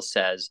Israel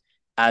says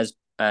as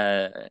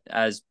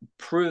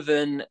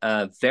proven,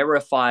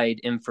 verified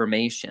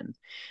information.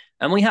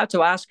 And we have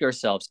to ask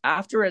ourselves,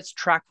 after its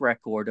track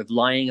record of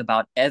lying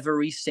about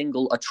every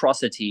single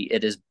atrocity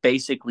it has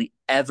basically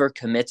ever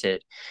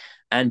committed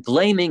and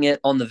blaming it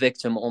on the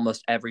victim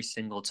almost every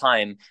single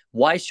time,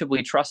 why should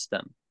we trust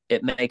them?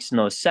 It makes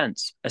no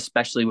sense,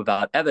 especially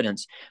without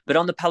evidence. But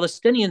on the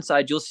Palestinian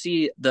side, you'll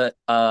see that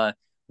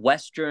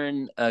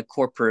Western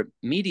corporate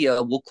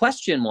media will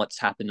question what's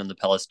happened on the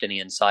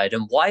Palestinian side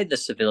and why the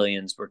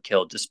civilians were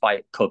killed,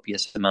 despite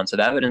copious amounts of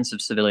evidence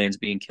of civilians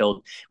being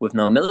killed with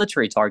no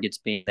military targets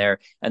being there,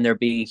 and there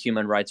being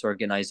human rights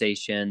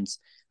organizations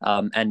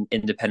and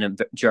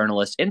independent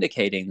journalists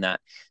indicating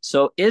that.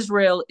 So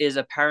Israel is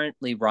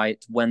apparently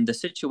right when the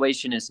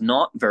situation is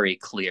not very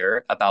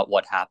clear about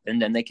what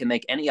happened, and they can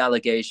make any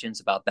allegations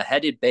about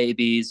beheaded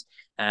babies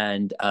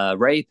and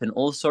rape and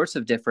all sorts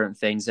of different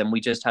things, and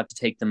we just have to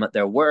take them at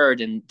their word,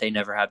 and they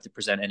never have to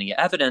present any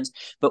evidence.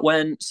 But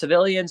when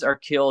civilians are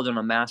killed on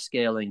a mass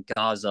scale in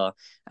Gaza,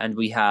 and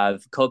we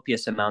have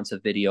copious amounts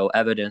of video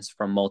evidence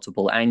from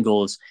multiple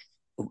angles,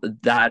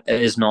 that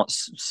is not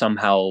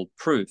somehow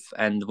proof,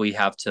 and we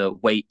have to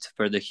wait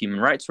for the human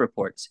rights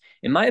reports.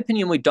 In my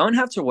opinion, we don't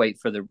have to wait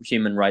for the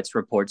human rights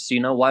reports. Do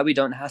you know why we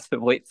don't have to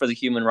wait for the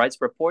human rights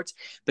reports?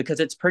 Because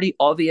it's pretty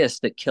obvious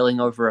that killing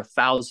over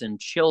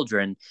 1,000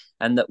 children,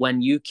 and that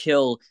when you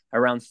kill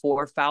around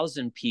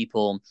 4,000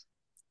 people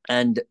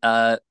and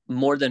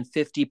more than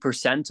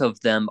 50% of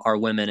them are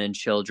women and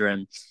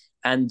children,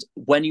 and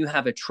when you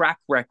have a track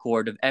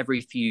record of every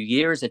few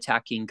years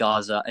attacking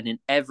Gaza, and in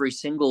every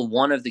single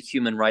one of the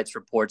human rights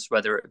reports,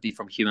 whether it be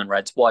from Human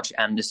Rights Watch,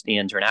 Amnesty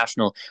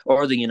International,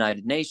 or the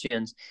United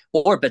Nations,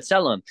 or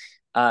B'Tselem,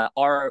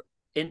 are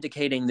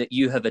indicating that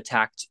you have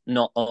attacked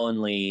not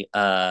only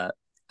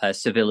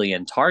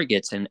civilian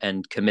targets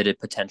and committed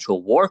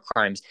potential war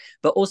crimes,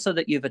 but also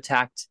that you've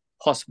attacked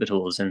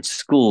hospitals and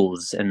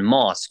schools and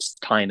mosques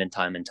time and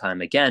time and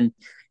time again.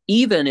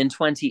 Even in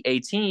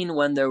 2018,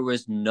 when there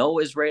was no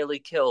Israeli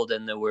killed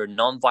and there were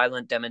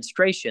nonviolent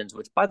demonstrations,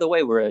 which, by the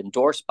way, were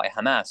endorsed by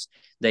Hamas.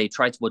 They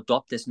tried to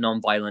adopt this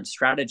nonviolent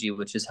strategy,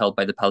 which is held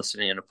by the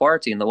Palestinian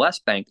Authority in the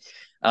West Bank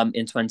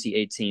in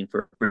 2018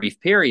 for a brief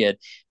period.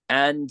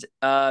 And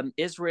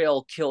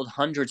Israel killed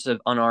hundreds of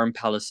unarmed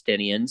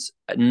Palestinians.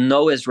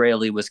 No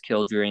Israeli was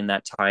killed during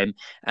that time.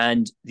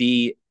 And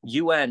the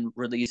UN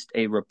released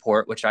a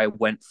report, which I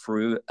went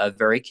through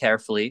very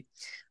carefully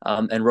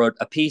and wrote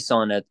a piece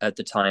on it at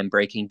the time,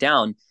 breaking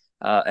down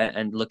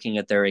and looking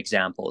at their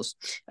examples.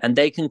 And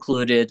they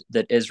concluded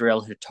that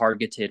Israel had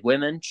targeted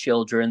women,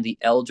 children, the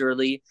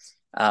elderly,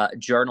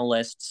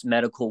 journalists,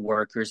 medical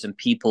workers, and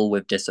people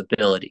with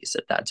disabilities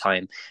at that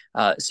time.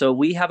 So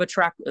we have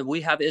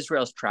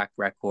Israel's track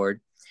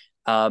record,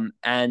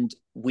 and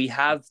we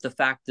have the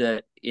fact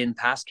that in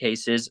past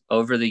cases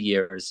over the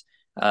years,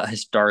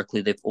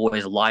 historically, they've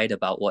always lied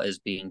about what is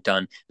being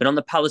done. But on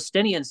the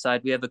Palestinian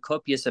side, we have a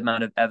copious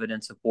amount of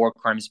evidence of war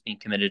crimes being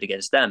committed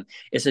against them.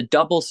 It's a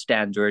double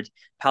standard.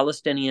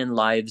 Palestinian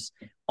lives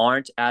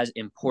aren't as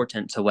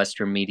important to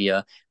Western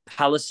media.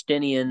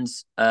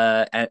 Palestinians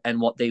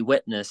and what they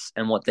witness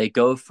and what they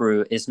go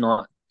through is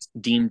not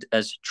deemed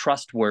as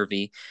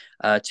trustworthy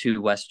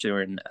to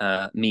Western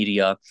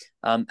media.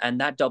 And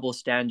that double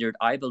standard,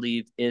 I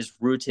believe, is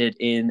rooted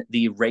in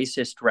the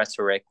racist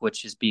rhetoric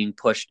which is being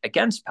pushed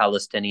against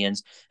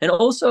Palestinians, and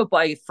also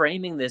by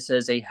framing this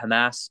as a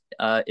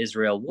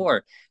Hamas-Israel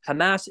war.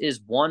 Hamas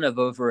is one of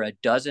over a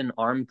dozen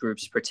armed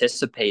groups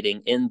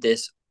participating in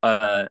this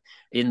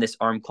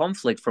armed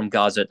conflict from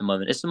Gaza at the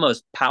moment. It's the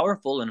most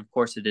powerful, and of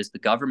course, it is the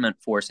government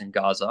force in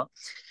Gaza.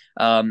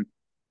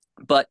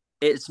 But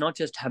it's not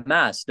just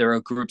Hamas. There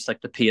are groups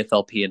like the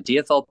PFLP and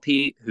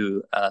DFLP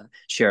who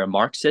share a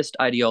Marxist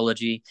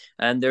ideology,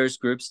 and there's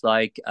groups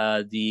like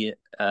the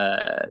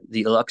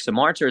Al-Aqsa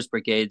Martyrs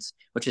Brigades,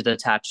 which is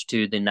attached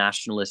to the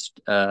nationalist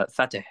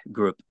Fatah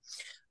group.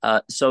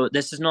 So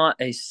this is not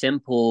a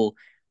simple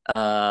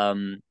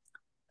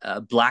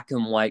black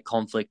and white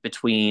conflict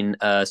between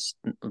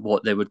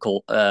what they would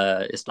call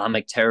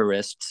Islamic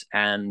terrorists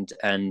and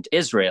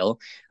Israel.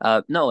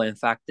 No, in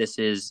fact, this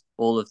is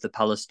all of the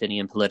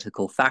Palestinian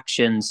political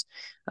factions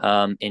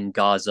in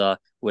Gaza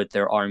with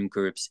their armed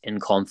groups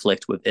in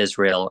conflict with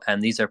Israel. And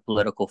these are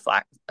political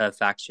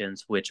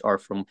factions which are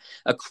from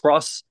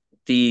across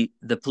the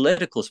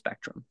political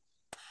spectrum.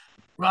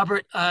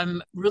 Robert,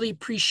 really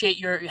appreciate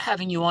your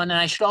having you on. And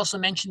I should also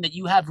mention that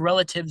you have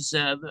relatives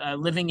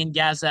living in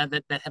Gaza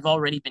that have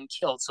already been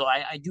killed. So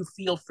I do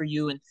feel for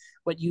you and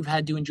what you've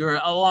had to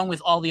endure, along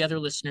with all the other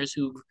listeners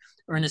who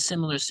are in a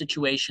similar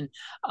situation.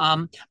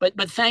 But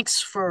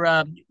thanks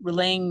for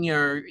relaying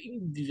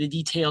the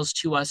details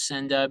to us.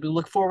 And we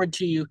look forward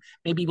to you.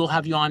 Maybe we'll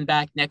have you on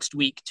back next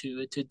week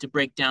to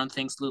break down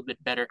things a little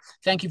bit better.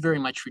 Thank you very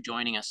much for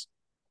joining us.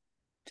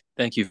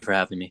 Thank you for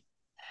having me.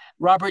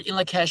 Robert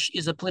Inlakesh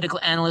is a political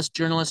analyst,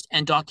 journalist,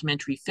 and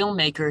documentary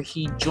filmmaker.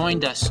 He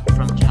joined us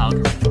from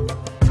Calgary.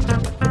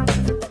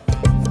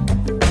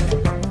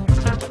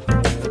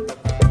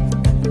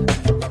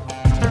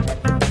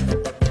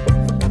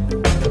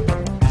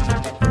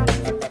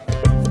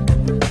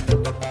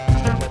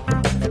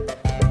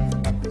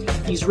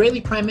 The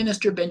Israeli Prime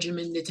Minister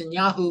Benjamin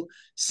Netanyahu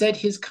said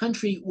his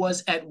country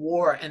was at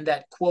war and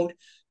that, quote,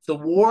 the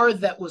war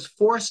that was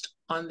forced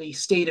on the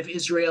state of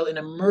Israel in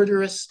a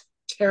murderous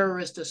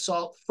terrorist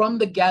assault from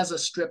the Gaza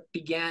Strip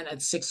began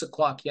at 6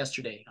 o'clock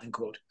yesterday,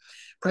 unquote.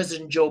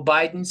 President Joe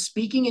Biden,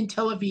 speaking in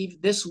Tel Aviv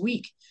this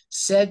week,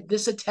 said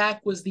this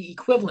attack was the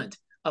equivalent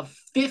of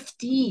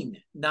 15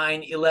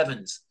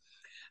 9/11s.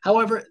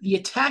 However, the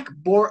attack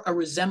bore a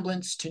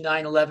resemblance to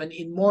 9/11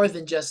 in more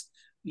than just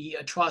the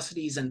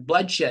atrocities and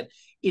bloodshed.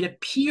 It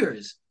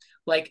appears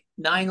like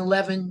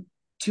 9/11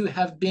 to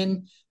have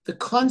been the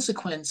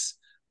consequence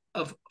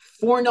of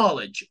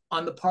foreknowledge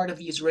on the part of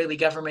the Israeli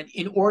government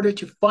in order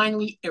to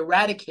finally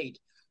eradicate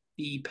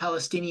the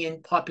Palestinian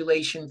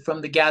population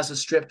from the Gaza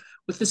Strip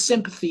with the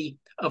sympathy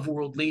of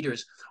world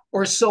leaders.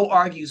 Or so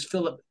argues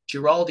Philip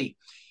Giraldi.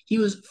 He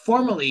was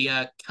formerly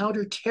a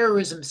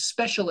counterterrorism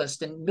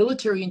specialist and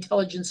military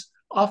intelligence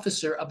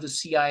officer of the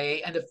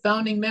CIA and a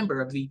founding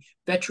member of the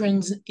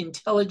Veterans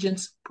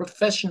Intelligence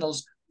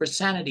Professionals for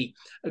Sanity,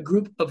 a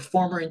group of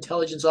former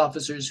intelligence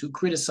officers who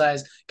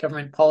criticize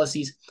government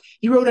policies.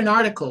 He wrote an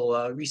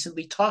article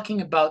recently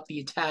talking about the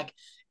attack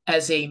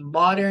as a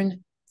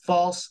modern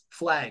false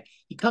flag.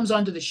 He comes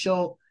onto the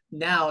show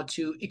now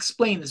to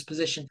explain this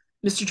position.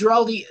 Mr.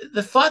 Giraldi,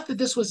 the thought that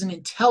this was an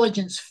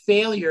intelligence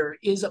failure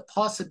is a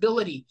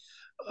possibility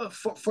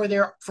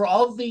for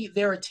all of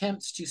their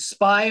attempts to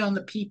spy on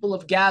the people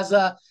of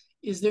Gaza.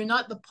 Is there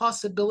not the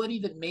possibility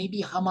that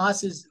maybe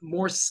Hamas is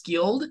more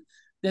skilled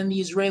than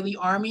the Israeli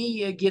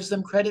army gives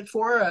them credit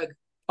for,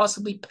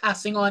 possibly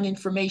passing on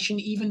information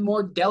even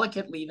more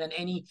delicately than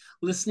any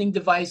listening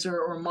device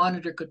or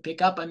monitor could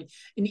pick up? I mean,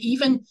 and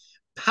even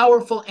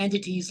powerful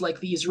entities like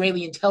the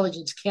Israeli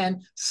intelligence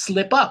can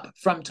slip up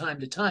from time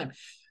to time.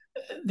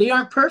 They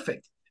aren't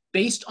perfect.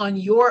 Based on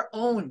your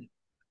own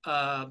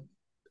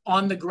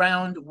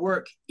on-the-ground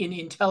work in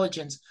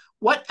intelligence,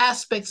 what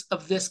aspects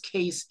of this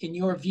case, in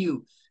your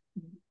view,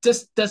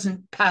 just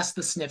doesn't pass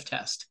the sniff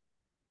test?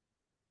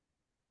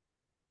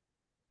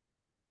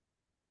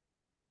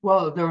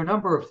 Well, there are a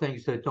number of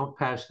things that don't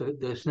pass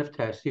the sniff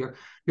test.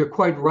 You're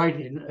quite right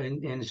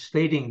in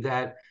stating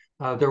that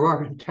there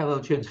are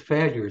intelligence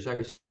failures. I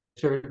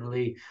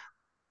certainly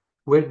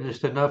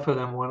witnessed enough of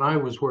them when I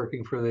was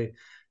working for the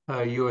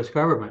U.S.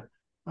 government.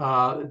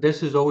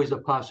 This is always a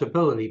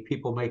possibility.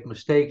 People make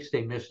mistakes,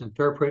 they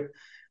misinterpret.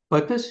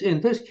 But in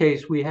this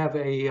case, we have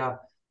a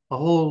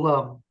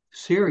whole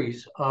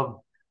series of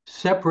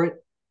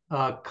separate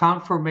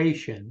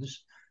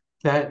confirmations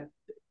that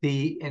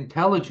the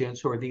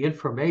intelligence or the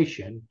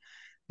information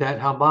that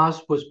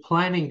Hamas was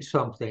planning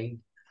something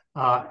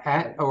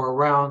at or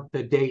around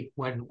the date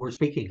when we're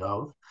speaking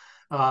of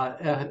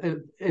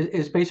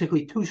is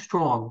basically too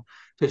strong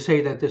to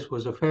say that this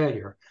was a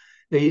failure.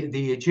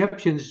 The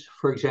Egyptians,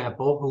 for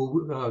example,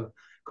 who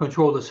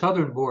control the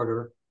southern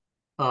border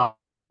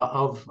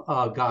of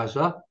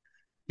Gaza,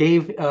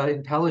 gave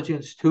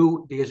intelligence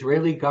to the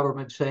Israeli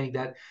government saying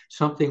that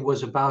something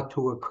was about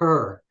to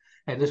occur.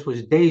 And this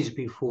was days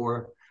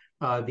before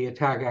the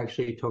attack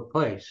actually took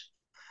place.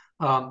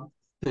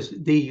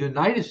 the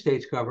United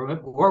States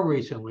government, more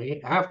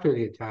recently, after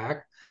the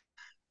attack,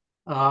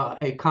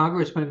 a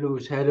congressman who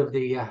was head of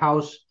the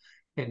House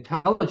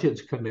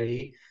Intelligence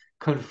Committee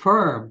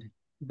confirmed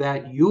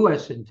that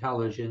U.S.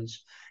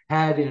 intelligence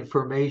had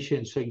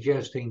information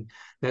suggesting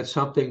that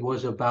something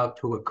was about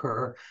to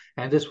occur.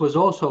 And this was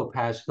also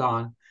passed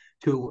on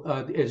to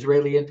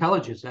Israeli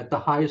intelligence at the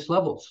highest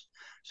levels.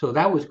 So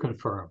that was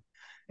confirmed.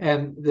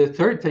 And the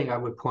third thing I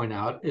would point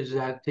out is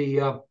that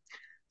the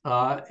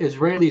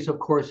Israelis, of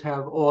course,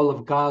 have all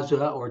of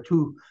Gaza, or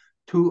two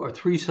or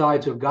three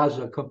sides of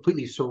Gaza,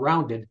 completely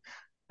surrounded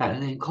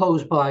and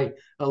enclosed by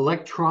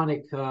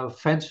electronic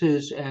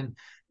fences and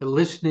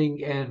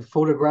listening and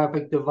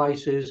photographic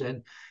devices,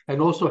 and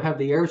also have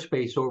the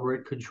airspace over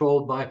it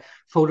controlled by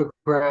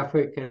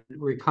photographic and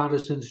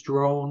reconnaissance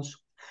drones.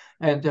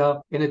 And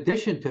in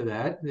addition to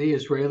that, the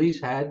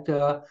Israelis had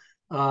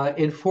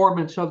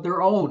informants of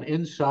their own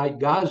inside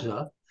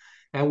Gaza.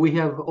 And we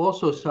have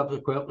also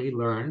subsequently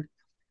learned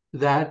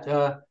that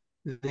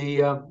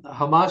the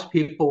Hamas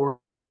people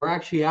were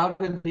actually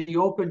out in the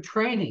open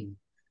training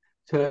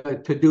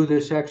to do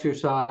this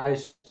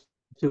exercise,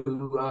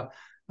 to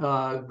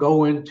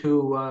go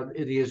into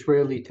the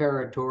Israeli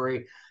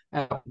territory.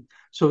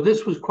 So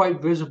this was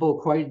quite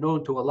visible, quite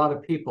known to a lot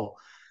of people.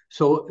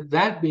 So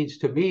that means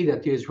to me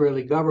that the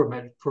Israeli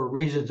government, for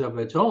reasons of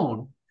its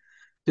own,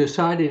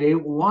 decided it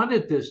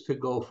wanted this to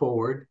go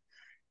forward.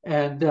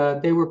 And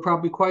they were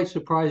probably quite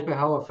surprised by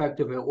how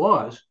effective it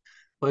was,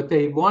 but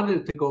they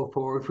wanted it to go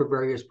forward for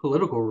various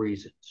political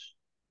reasons.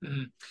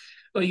 Mm-hmm.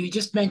 Well, you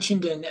just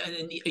mentioned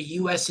a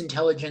U.S.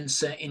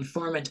 intelligence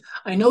informant.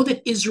 I know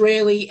that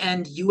Israeli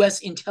and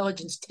U.S.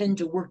 intelligence tend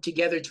to work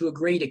together to a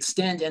great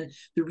extent, and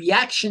the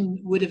reaction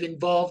would have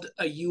involved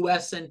a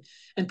U.S.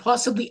 and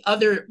possibly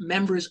other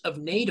members of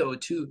NATO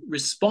to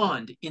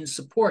respond in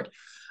support.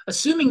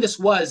 Assuming this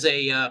was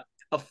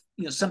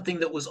something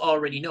that was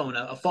already known,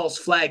 a false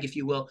flag, if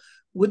you will,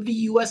 would the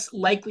U.S.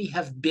 likely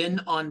have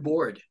been on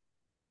board?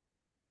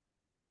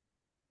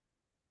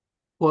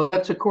 Well,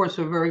 that's, of course,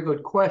 a very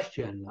good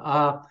question.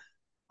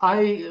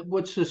 I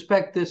would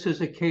suspect this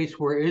is a case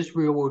where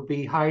Israel would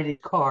be hiding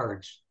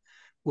cards,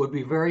 would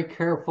be very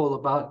careful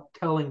about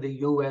telling the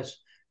U.S.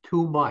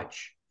 too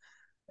much.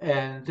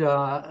 And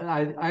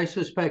I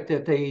suspect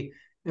that the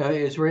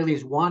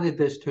Israelis wanted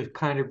this to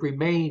kind of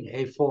remain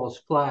a false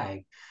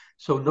flag,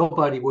 so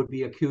nobody would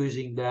be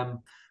accusing them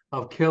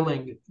of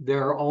killing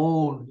their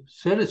own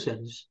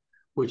citizens,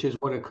 which is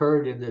what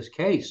occurred in this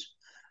case.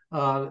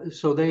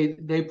 So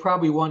they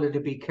probably wanted to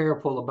be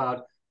careful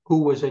about who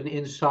was an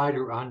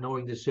insider on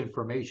knowing this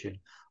information.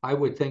 I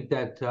would think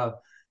that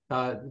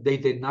they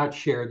did not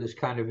share this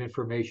kind of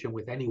information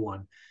with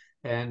anyone,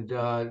 and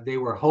they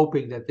were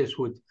hoping that this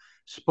would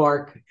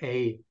spark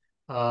a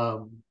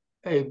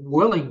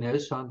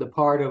willingness on the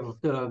part of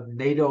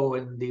NATO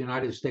and the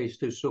United States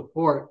to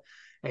support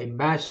a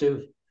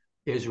massive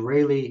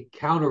Israeli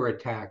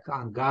counterattack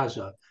on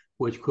Gaza,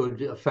 which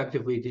could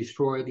effectively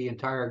destroy the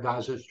entire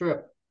Gaza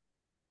Strip.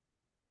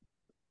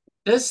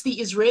 Does the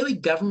Israeli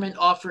government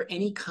offer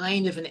any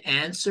kind of an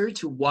answer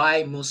to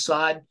why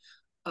Mossad,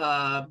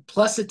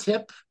 plus a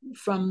tip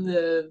from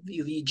the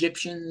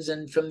Egyptians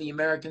and from the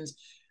Americans,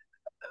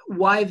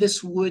 why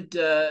this would,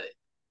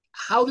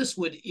 how this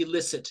would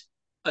elicit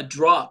a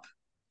drop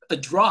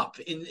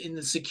in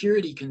the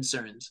security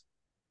concerns?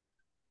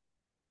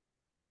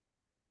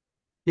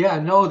 Yeah,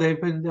 no,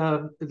 they've been,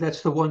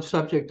 that's the one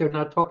subject they're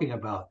not talking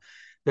about.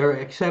 They're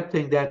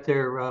accepting that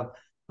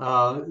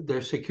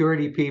their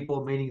security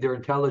people, meaning their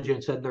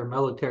intelligence and their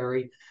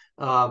military,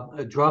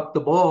 dropped the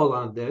ball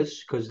on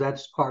this because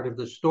that's part of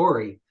the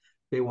story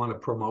they want to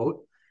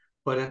promote.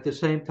 But at the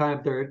same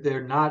time,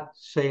 they're not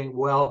saying,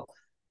 well,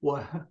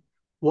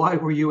 why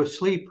were you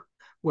asleep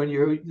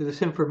when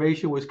this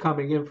information was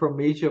coming in from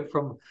Egypt,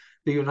 from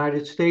the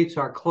United States,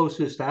 our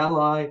closest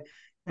ally,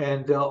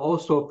 and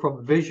also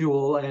from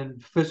visual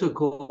and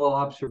physical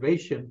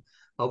observation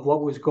of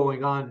what was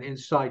going on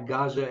inside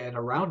Gaza and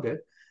around it.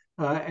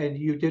 And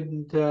you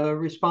didn't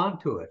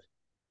respond to it.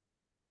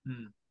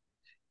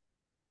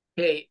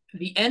 Okay,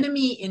 the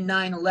enemy in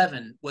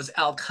 9/11 was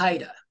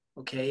Al-Qaeda.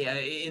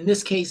 Okay, in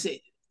this case,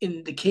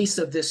 in the case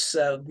of this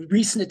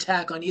recent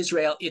attack on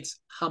Israel, it's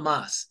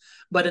Hamas.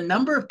 But a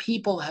number of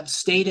people have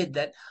stated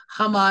that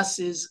Hamas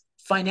is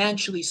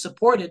financially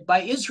supported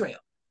by Israel,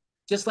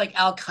 just like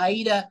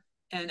Al-Qaeda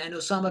and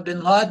Osama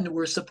bin Laden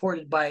were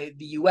supported by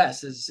the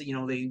U.S., as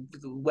the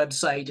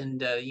website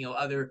and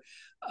other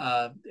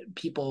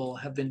people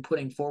have been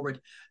putting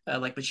forward,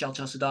 like Michelle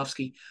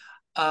Chossudovsky.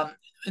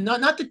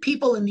 Not that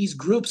people in these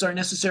groups are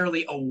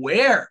necessarily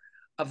aware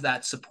of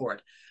that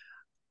support.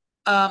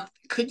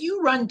 Could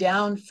you run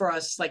down for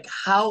us like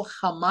how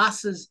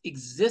Hamas's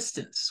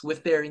existence,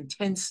 with their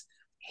intense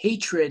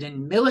hatred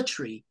and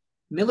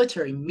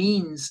military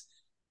means,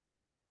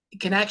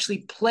 can actually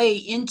play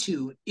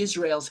into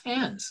Israel's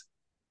hands?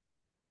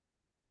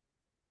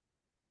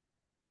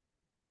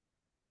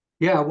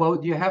 Yeah, well,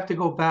 you have to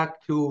go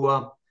back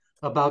to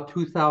about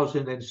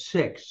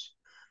 2006,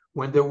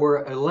 when there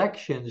were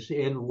elections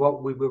in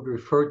what we would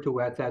refer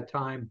to at that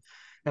time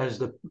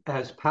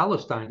as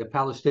Palestine, the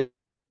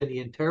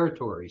Palestinian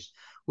territories,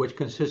 which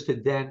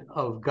consisted then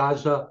of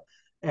Gaza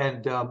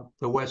and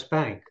the West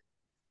Bank.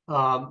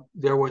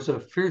 There was a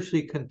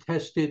fiercely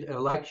contested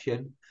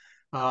election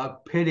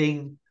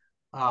pitting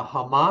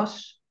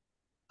Hamas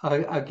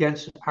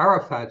against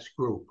Arafat's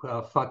group,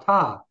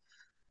 Fatah.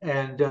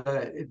 And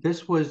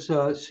this was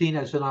seen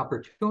as an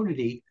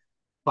opportunity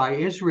by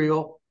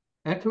Israel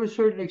and to a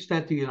certain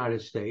extent the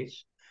United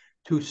States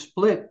to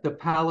split the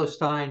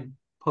Palestine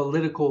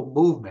political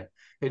movement.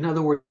 In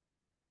other words,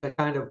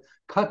 kind of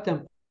cut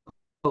them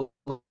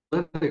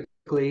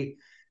politically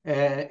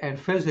and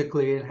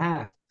physically in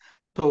half.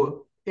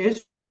 So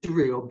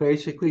Israel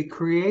basically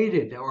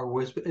created or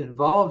was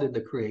involved in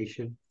the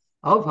creation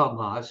of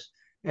Hamas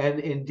and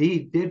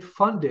indeed did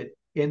fund it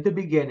in the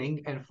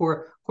beginning and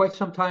for quite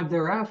some time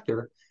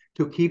thereafter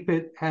to keep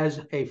it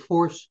as a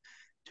force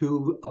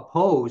to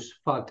oppose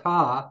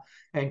Fatah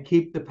and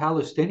keep the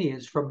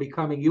Palestinians from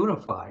becoming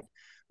unified,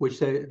 which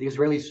the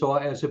Israelis saw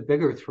as a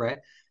bigger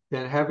threat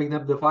than having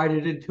them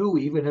divided in two,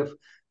 even if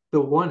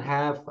the one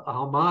half,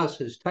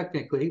 Hamas, is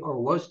technically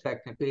or was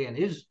technically and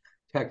is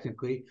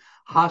technically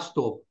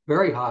hostile,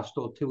 very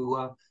hostile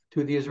to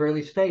the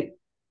Israeli state.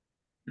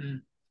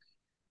 Mm.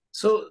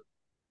 So,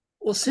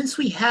 well, since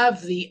we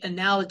have the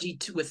analogy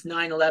with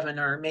 9/11,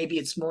 or maybe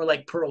it's more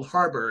like Pearl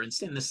Harbor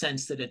in the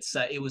sense that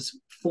it was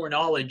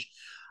foreknowledge,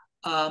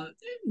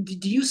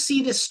 do you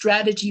see this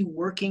strategy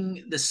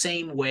working the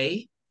same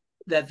way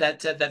that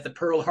the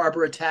Pearl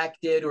Harbor attack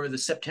did or the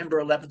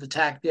September 11th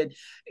attack did,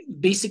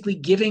 basically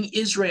giving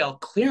Israel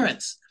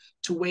clearance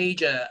to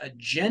wage a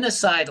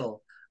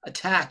genocidal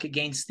attack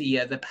against the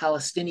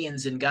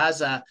Palestinians in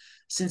Gaza,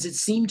 since it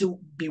seemed to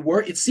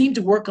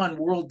work on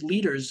world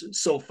leaders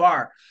so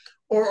far,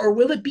 or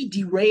will it be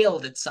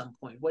derailed at some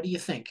point? What do you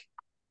think?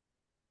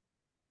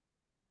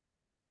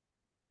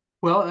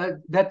 Well,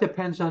 that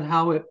depends on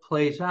how it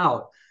plays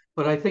out,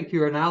 but I think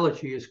your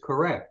analogy is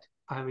correct.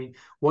 I mean,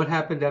 what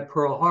happened at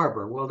Pearl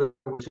Harbor? Well, there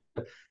was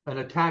an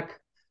attack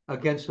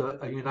against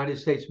a United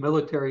States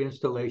military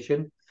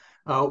installation,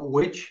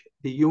 which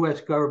the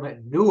U.S.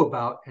 government knew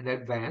about in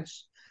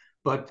advance.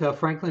 But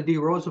Franklin D.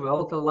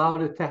 Roosevelt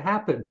allowed it to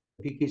happen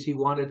because he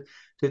wanted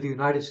the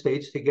United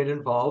States to get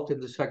involved in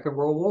the Second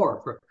World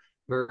War for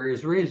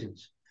various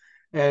reasons.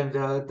 And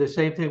the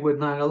same thing with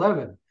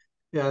 9/11.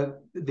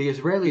 The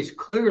Israelis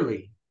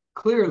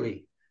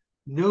clearly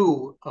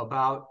knew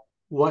about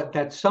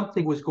that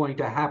something was going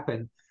to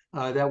happen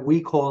that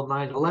we call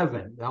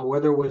 9/11. Now,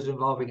 whether it was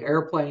involving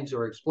airplanes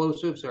or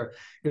explosives, or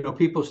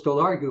people still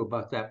argue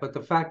about that. But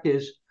the fact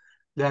is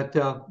that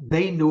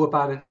they knew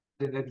about it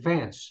in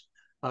advance.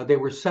 They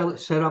were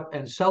set up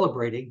and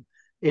celebrating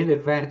in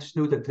advance,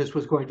 knew that this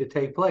was going to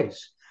take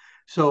place.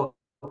 So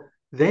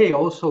they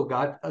also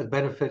got a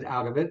benefit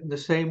out of it in the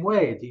same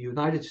way. The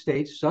United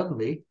States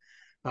suddenly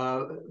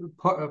turned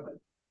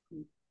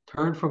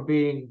from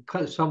being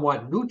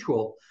somewhat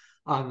neutral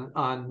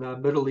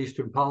on Middle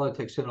Eastern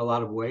politics in a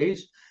lot of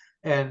ways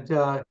and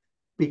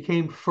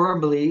became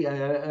firmly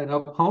an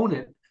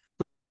opponent.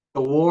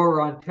 The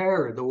war on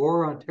terror. The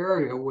war on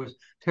terror was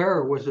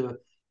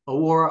a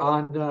war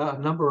on a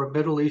number of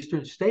Middle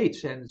Eastern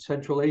states and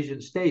Central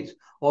Asian states,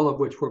 all of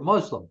which were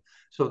Muslim.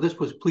 So this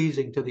was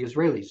pleasing to the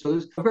Israelis. So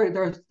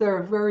there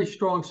are very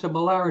strong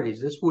similarities.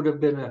 This would have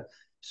been a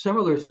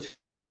similar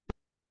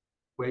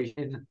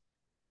situation,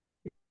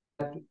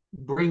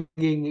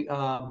 bringing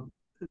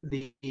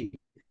the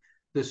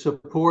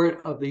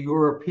support of the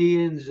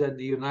Europeans and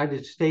the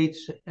United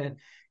States and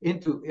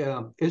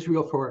into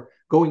Israel for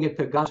going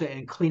into Gaza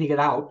and cleaning it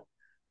out.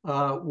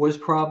 Was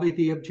probably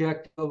the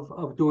objective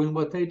of doing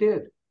what they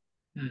did.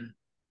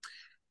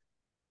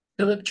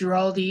 Philip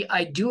Giraldi,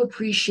 I do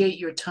appreciate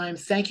your time.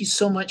 Thank you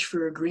so much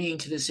for agreeing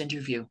to this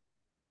interview.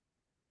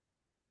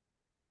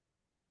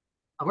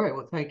 All right.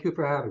 Well, thank you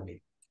for having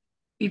me.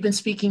 We've been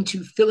speaking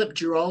to Philip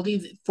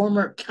Giraldi, the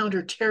former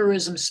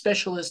counterterrorism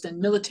specialist and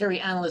military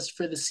analyst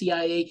for the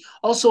CIA,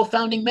 also a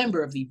founding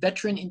member of the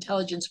Veteran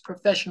Intelligence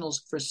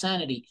Professionals for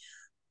Sanity.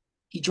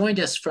 He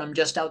joined us from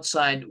just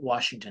outside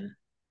Washington.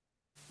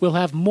 We'll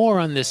have more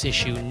on this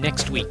issue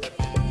next week.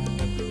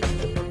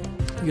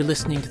 You're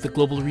listening to the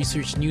Global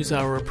Research News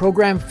Hour, a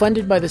program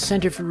funded by the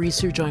Center for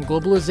Research on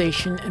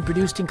Globalization and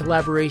produced in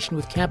collaboration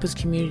with campus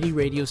community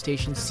radio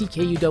station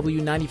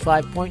CKUW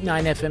 95.9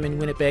 FM in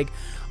Winnipeg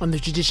on the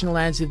traditional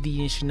lands of the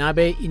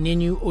Anishinaabe,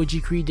 Ininu,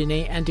 Ojibwe,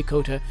 Dene, and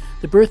Dakota,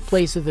 the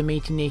birthplace of the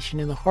Métis Nation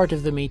in the heart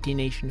of the Métis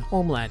Nation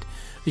homeland.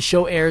 The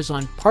show airs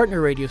on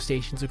partner radio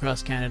stations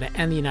across Canada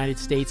and the United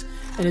States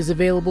and is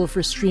available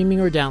for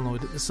streaming or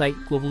download at the site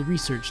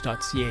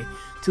globalresearch.ca.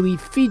 To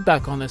leave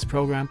feedback on this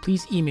program,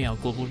 please email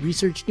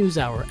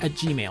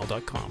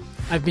globalresearchnewshour@gmail.com.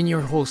 I've been your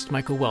host,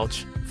 Michael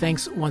Welch.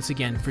 Thanks once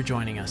again for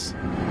joining us.